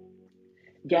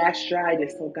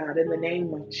 gastritis, oh God, in the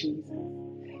name of Jesus.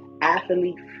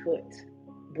 Athlete foot,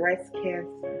 breast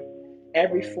cancer,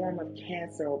 every form of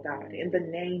cancer, oh God, in the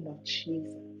name of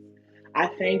Jesus. I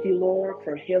thank you, Lord,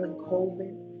 for healing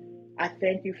COVID, I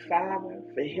thank you, Father,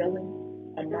 for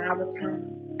healing Amara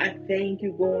Khan. I thank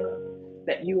you, God,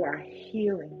 that you are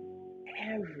healing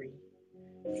every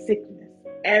sickness,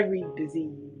 every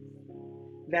disease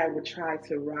that would try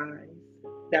to rise,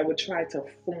 that would try to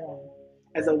form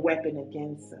as a weapon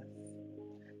against us.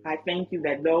 I thank you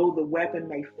that though the weapon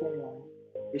may form,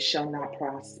 it shall not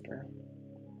prosper.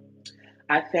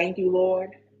 I thank you,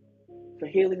 Lord, for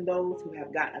healing those who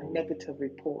have got a negative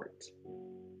report.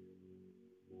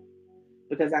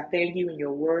 Because I thank you in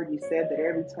your word, you said that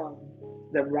every tongue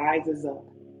that rises up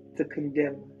to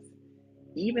condemn us,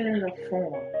 even in the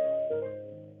form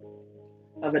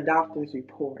of a doctor's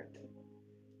report,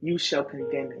 you shall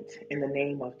condemn it in the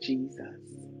name of Jesus.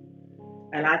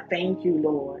 And I thank you,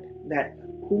 Lord, that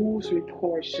whose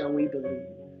report shall we believe?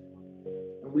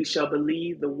 We shall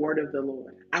believe the word of the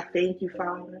Lord. I thank you,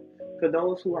 Father, for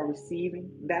those who are receiving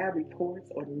bad reports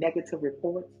or negative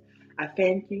reports. I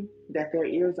thank you that their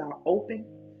ears are open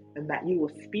and that you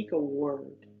will speak a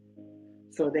word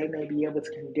so they may be able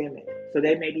to condemn it, so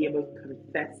they may be able to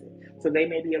confess it, so they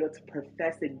may be able to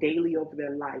profess it daily over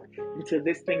their life until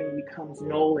this thing becomes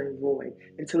null and void,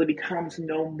 until it becomes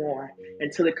no more,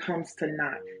 until it comes to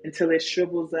naught, until it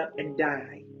shrivels up and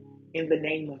die in the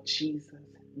name of Jesus.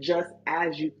 Just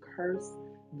as you curse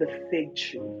the fig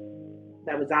tree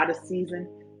that was out of season,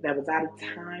 that was out of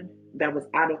time, that was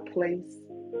out of place,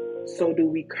 so do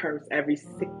we curse every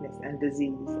sickness and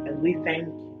disease. And we thank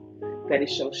you that it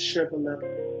shall shrivel up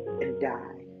and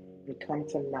die and come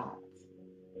to naught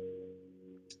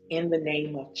in the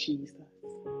name of Jesus.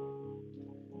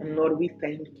 And Lord, we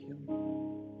thank you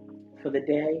for the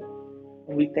day,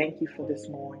 and we thank you for this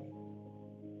morning.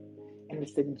 And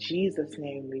it's in Jesus'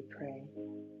 name we pray.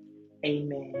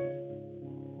 Amen.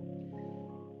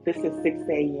 This is 6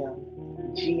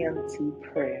 a.m. GMT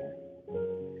prayer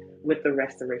with the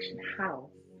Restoration House.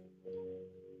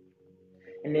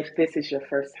 And if this is your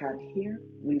first time here,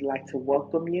 we'd like to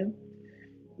welcome you.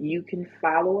 You can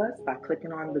follow us by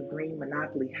clicking on the green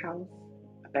Monopoly house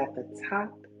up at the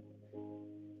top,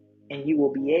 and you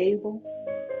will be able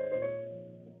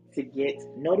to get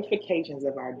notifications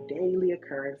of our daily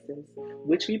occurrences,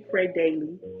 which we pray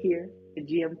daily here at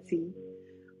GMT,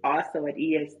 also at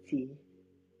EST,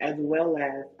 as well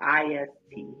as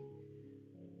IST.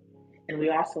 And we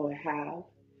also have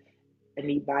an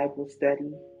e-Bible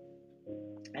study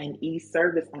and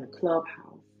e-service on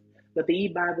Clubhouse. But the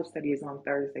e-Bible study is on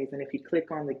Thursdays, and if you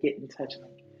click on the Get in Touch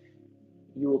link,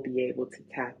 you will be able to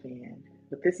tap in.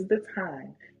 But this is the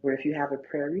time where if you have a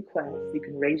prayer request, you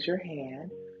can raise your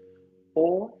hand,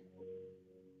 or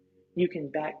you can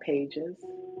back pages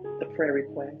the prayer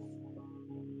request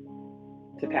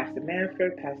to Pastor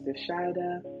Manford, Pastor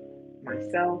Shida,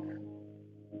 myself,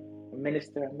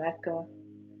 Minister Emeka,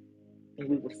 and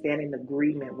we will stand in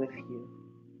agreement with you.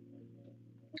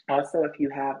 Also, if you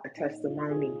have a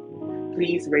testimony,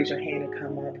 please raise your hand and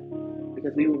come up,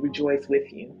 because we will rejoice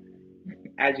with you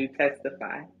as you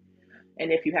testify.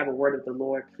 And if you have a word of the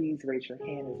Lord, please raise your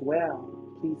hand as well.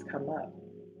 Please come up.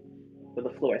 So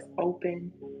the floor is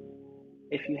open.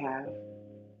 If you have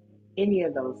any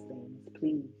of those things,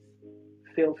 please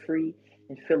feel free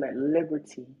and feel at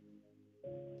liberty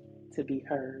to be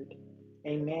heard.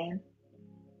 Amen.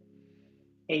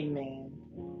 Amen.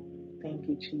 Thank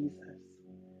you, Jesus.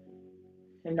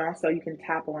 And also, you can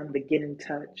tap on the Get in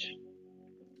Touch.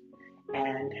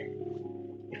 And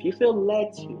if you feel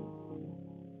led to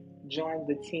join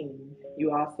the team,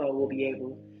 you also will be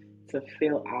able to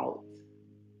fill out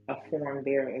a form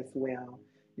there as well,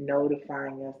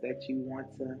 notifying us that you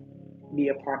want to be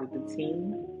a part of the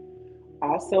team.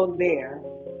 Also, there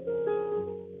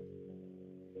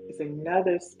is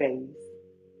another space,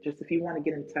 just if you want to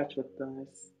get in touch with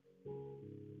us.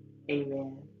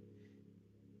 Amen.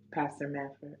 Pastor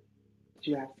Manford,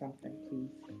 do you have something,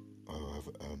 please? I have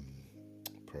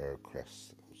prayer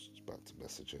request. I was about to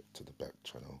message it to the back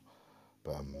channel,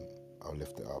 but I'll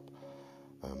lift it up.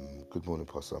 Good morning,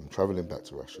 Pastor. I'm traveling back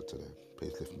to Russia today.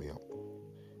 Please lift me up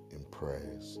in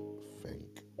prayers.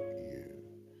 Thank you.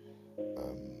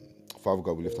 Father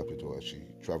God, we lift up your daughter as she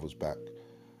travels back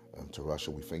to Russia.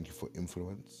 We thank you for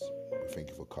influence. We thank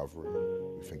you for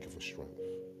covering. We thank you for strength.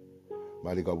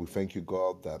 Mighty God, we thank you,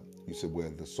 God, that you said where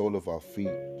the sole of our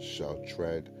feet shall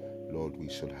tread, Lord, we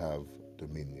shall have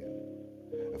dominion.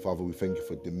 And Father, we thank you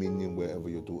for dominion wherever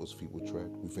your daughter's feet will tread.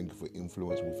 We thank you for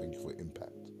influence. We thank you for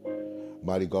impact.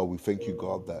 Mighty God, we thank you,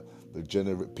 God, that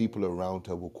the people around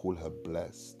her will call her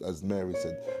blessed. As Mary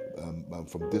said,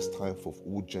 from this time forth,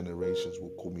 all generations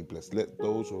will call me blessed. Let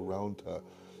those around her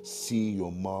see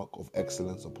your mark of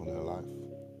excellence upon her life.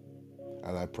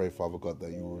 And I pray, Father God,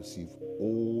 that you will receive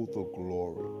all the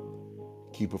glory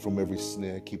Keep her from every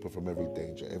snare, keep her from every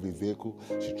danger. Every vehicle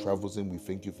she travels in, we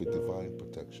thank you for divine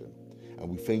protection. And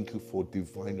we thank you for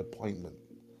divine appointment,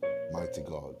 mighty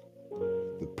God.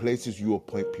 The places you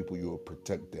appoint people, you will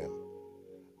protect them.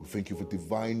 We thank you for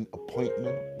divine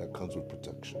appointment that comes with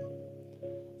protection.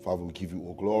 Father, we give you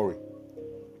all glory,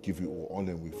 give you all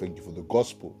honor, and we thank you for the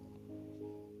gospel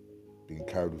being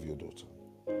carried with your daughter.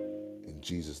 In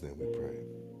Jesus' name we pray.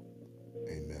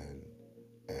 Amen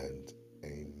and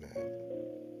amen.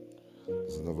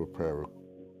 There's another prayer.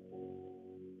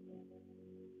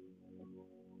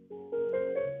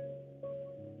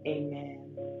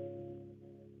 Amen.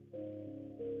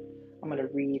 I'm going to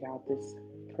read out this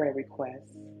prayer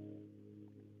request.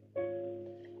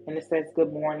 And it says,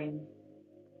 "Good morning.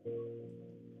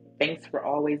 Thanks for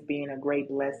always being a great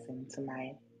blessing to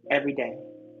my everyday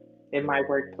in my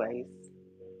workplace.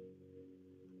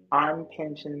 Armed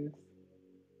Pensions,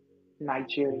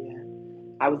 Nigeria.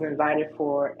 I was invited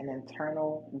for an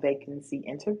internal vacancy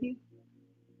interview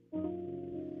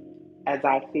as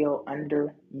I feel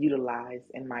underutilized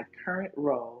in my current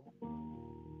role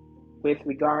with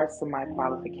regards to my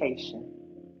qualification.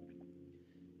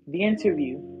 The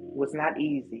interview was not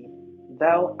easy,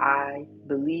 though I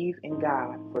believe in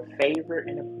God for favor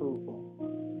and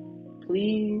approval.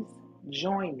 Please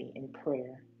join me in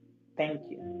prayer. Thank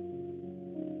you.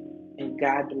 And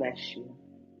God bless you.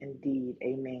 Indeed,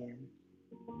 amen."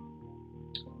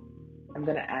 I'm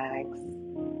going to ask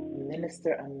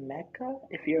Minister Emeka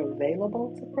if you're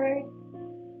available to pray.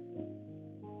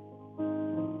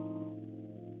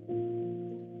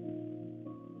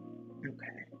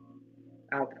 Okay,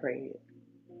 I'll pray it.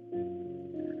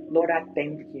 Lord, I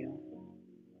thank you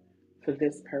for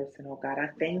this person, oh God. I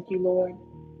thank you, Lord,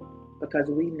 because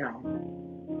we know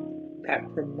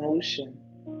that promotion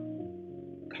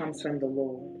comes from the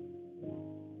Lord.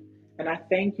 And I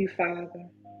thank you, Father,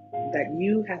 that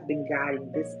you have been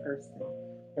guiding this person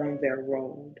on their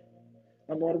road.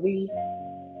 And Lord, we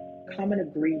come in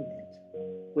agreement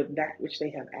with that which they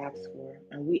have asked for.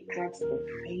 And we ask for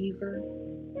favor.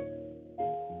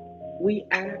 We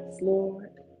ask, Lord,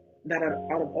 that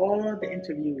out of all the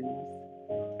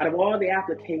interviewees, out of all the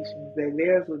applications, that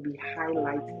theirs would be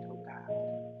highlighted, oh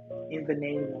God, in the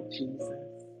name of Jesus.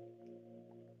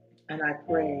 And I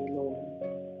pray, Lord,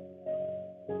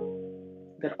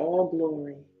 that all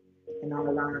glory and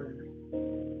all honor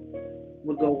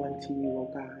will go unto you,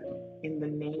 oh God, in the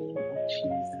name of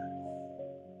Jesus.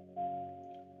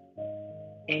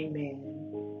 Amen.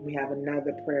 We have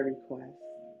another prayer request.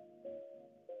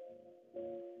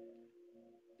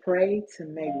 Pray to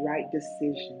make right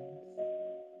decisions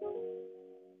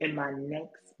in my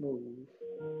next move.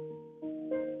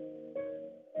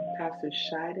 Pastor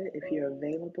Shida, if you're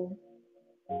available,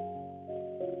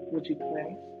 would you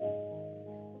pray?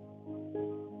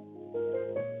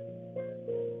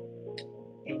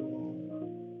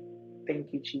 Amen.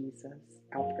 Thank you, Jesus.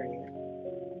 I'll pray it.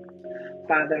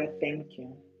 Father, I thank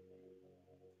you.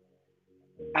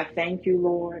 I thank you,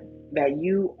 Lord, that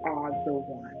you are the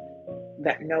one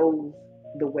that knows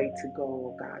the way to go,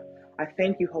 oh God. I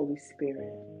thank you, Holy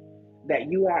Spirit,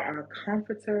 that you are our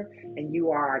comforter and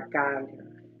you are our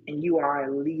guider and you are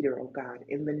our leader, oh God,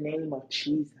 in the name of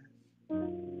Jesus.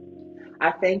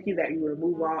 I thank you that you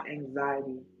remove all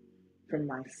anxiety from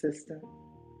my sister.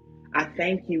 I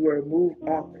thank you remove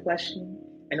all question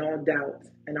and all doubt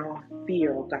and all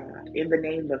fear, oh God, in the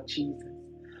name of Jesus.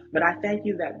 But I thank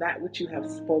you that which you have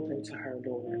spoken to her,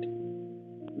 Lord,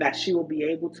 that she will be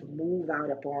able to move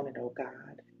out upon it, oh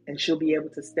God, and she'll be able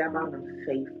to step out in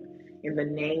faith in the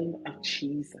name of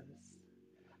Jesus.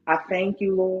 I thank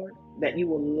you, Lord, that you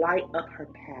will light up her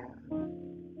path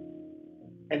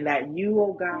and that you,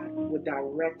 oh God, will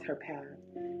direct her path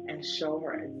and show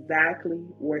her exactly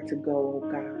where to go, oh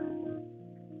God.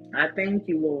 I thank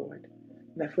you, Lord,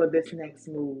 that for this next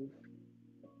move,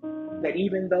 that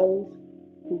even those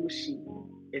who she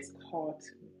is called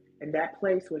to, in that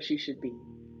place where she should be,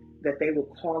 that they will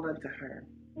call unto her,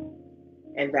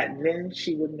 and that then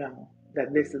she would know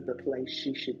that this is the place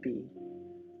she should be.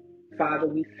 Father,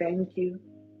 we thank you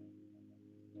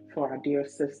for our dear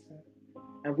sister,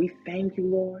 and we thank you,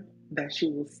 Lord, that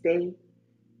she will stay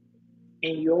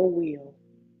in your will,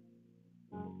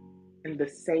 in the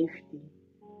safety,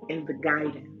 in the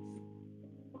guidance,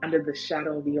 under the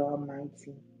shadow of the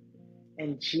Almighty.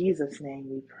 In Jesus' name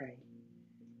we pray.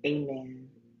 Amen.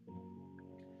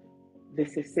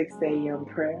 This is 6 a.m.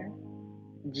 prayer,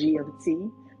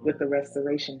 GMT, with the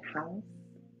Restoration House.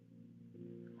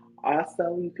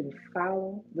 Also, you can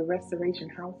follow the Restoration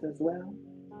House as well,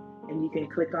 and you can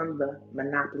click on the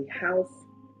Monopoly House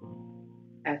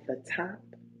at the top.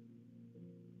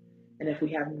 And if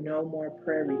we have no more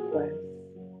prayer requests,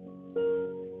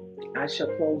 I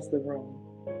shall close the room.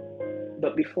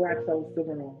 But before I close the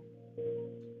room,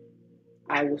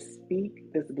 I will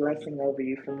speak this blessing over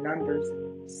you from Numbers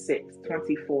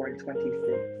 6:24 and 26.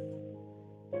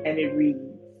 And it reads,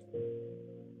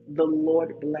 "The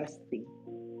Lord bless thee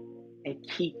and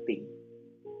keep thee.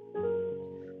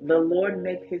 The Lord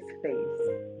make his face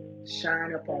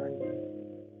shine upon thee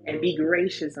and be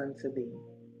gracious unto thee.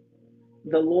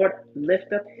 The Lord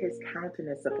lift up his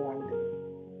countenance upon thee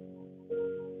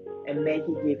and may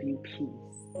he give you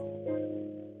peace."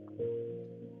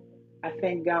 I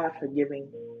thank God for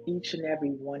giving each and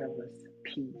every one of us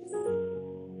peace.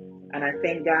 And I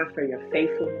thank God for your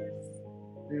faithfulness.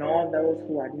 And all those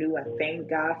who are new, I thank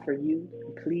God for you.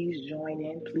 And please join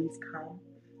in. Please come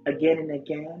again and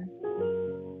again.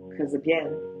 Because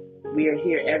again, we are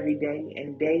here every day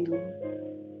and daily.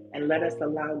 And let us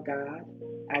allow God,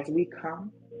 as we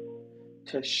come,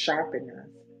 to sharpen us,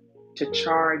 to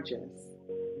charge us,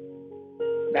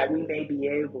 that we may be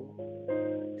able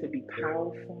to be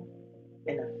powerful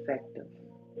and effective.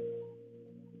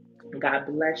 God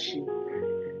bless you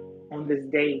on this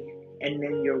day and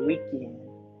then your weekend.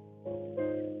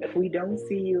 If we don't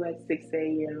see you at 6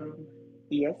 a.m.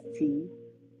 EST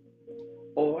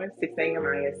or 6 a.m.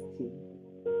 IST,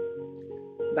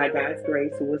 by God's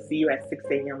grace, we will see you at 6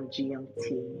 a.m.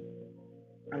 GMT.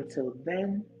 Until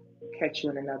then, catch you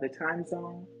in another time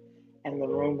zone. And the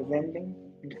room is ending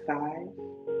in 5,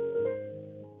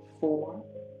 4,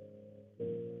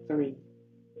 3,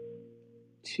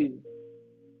 2,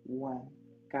 1.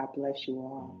 God bless you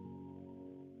all.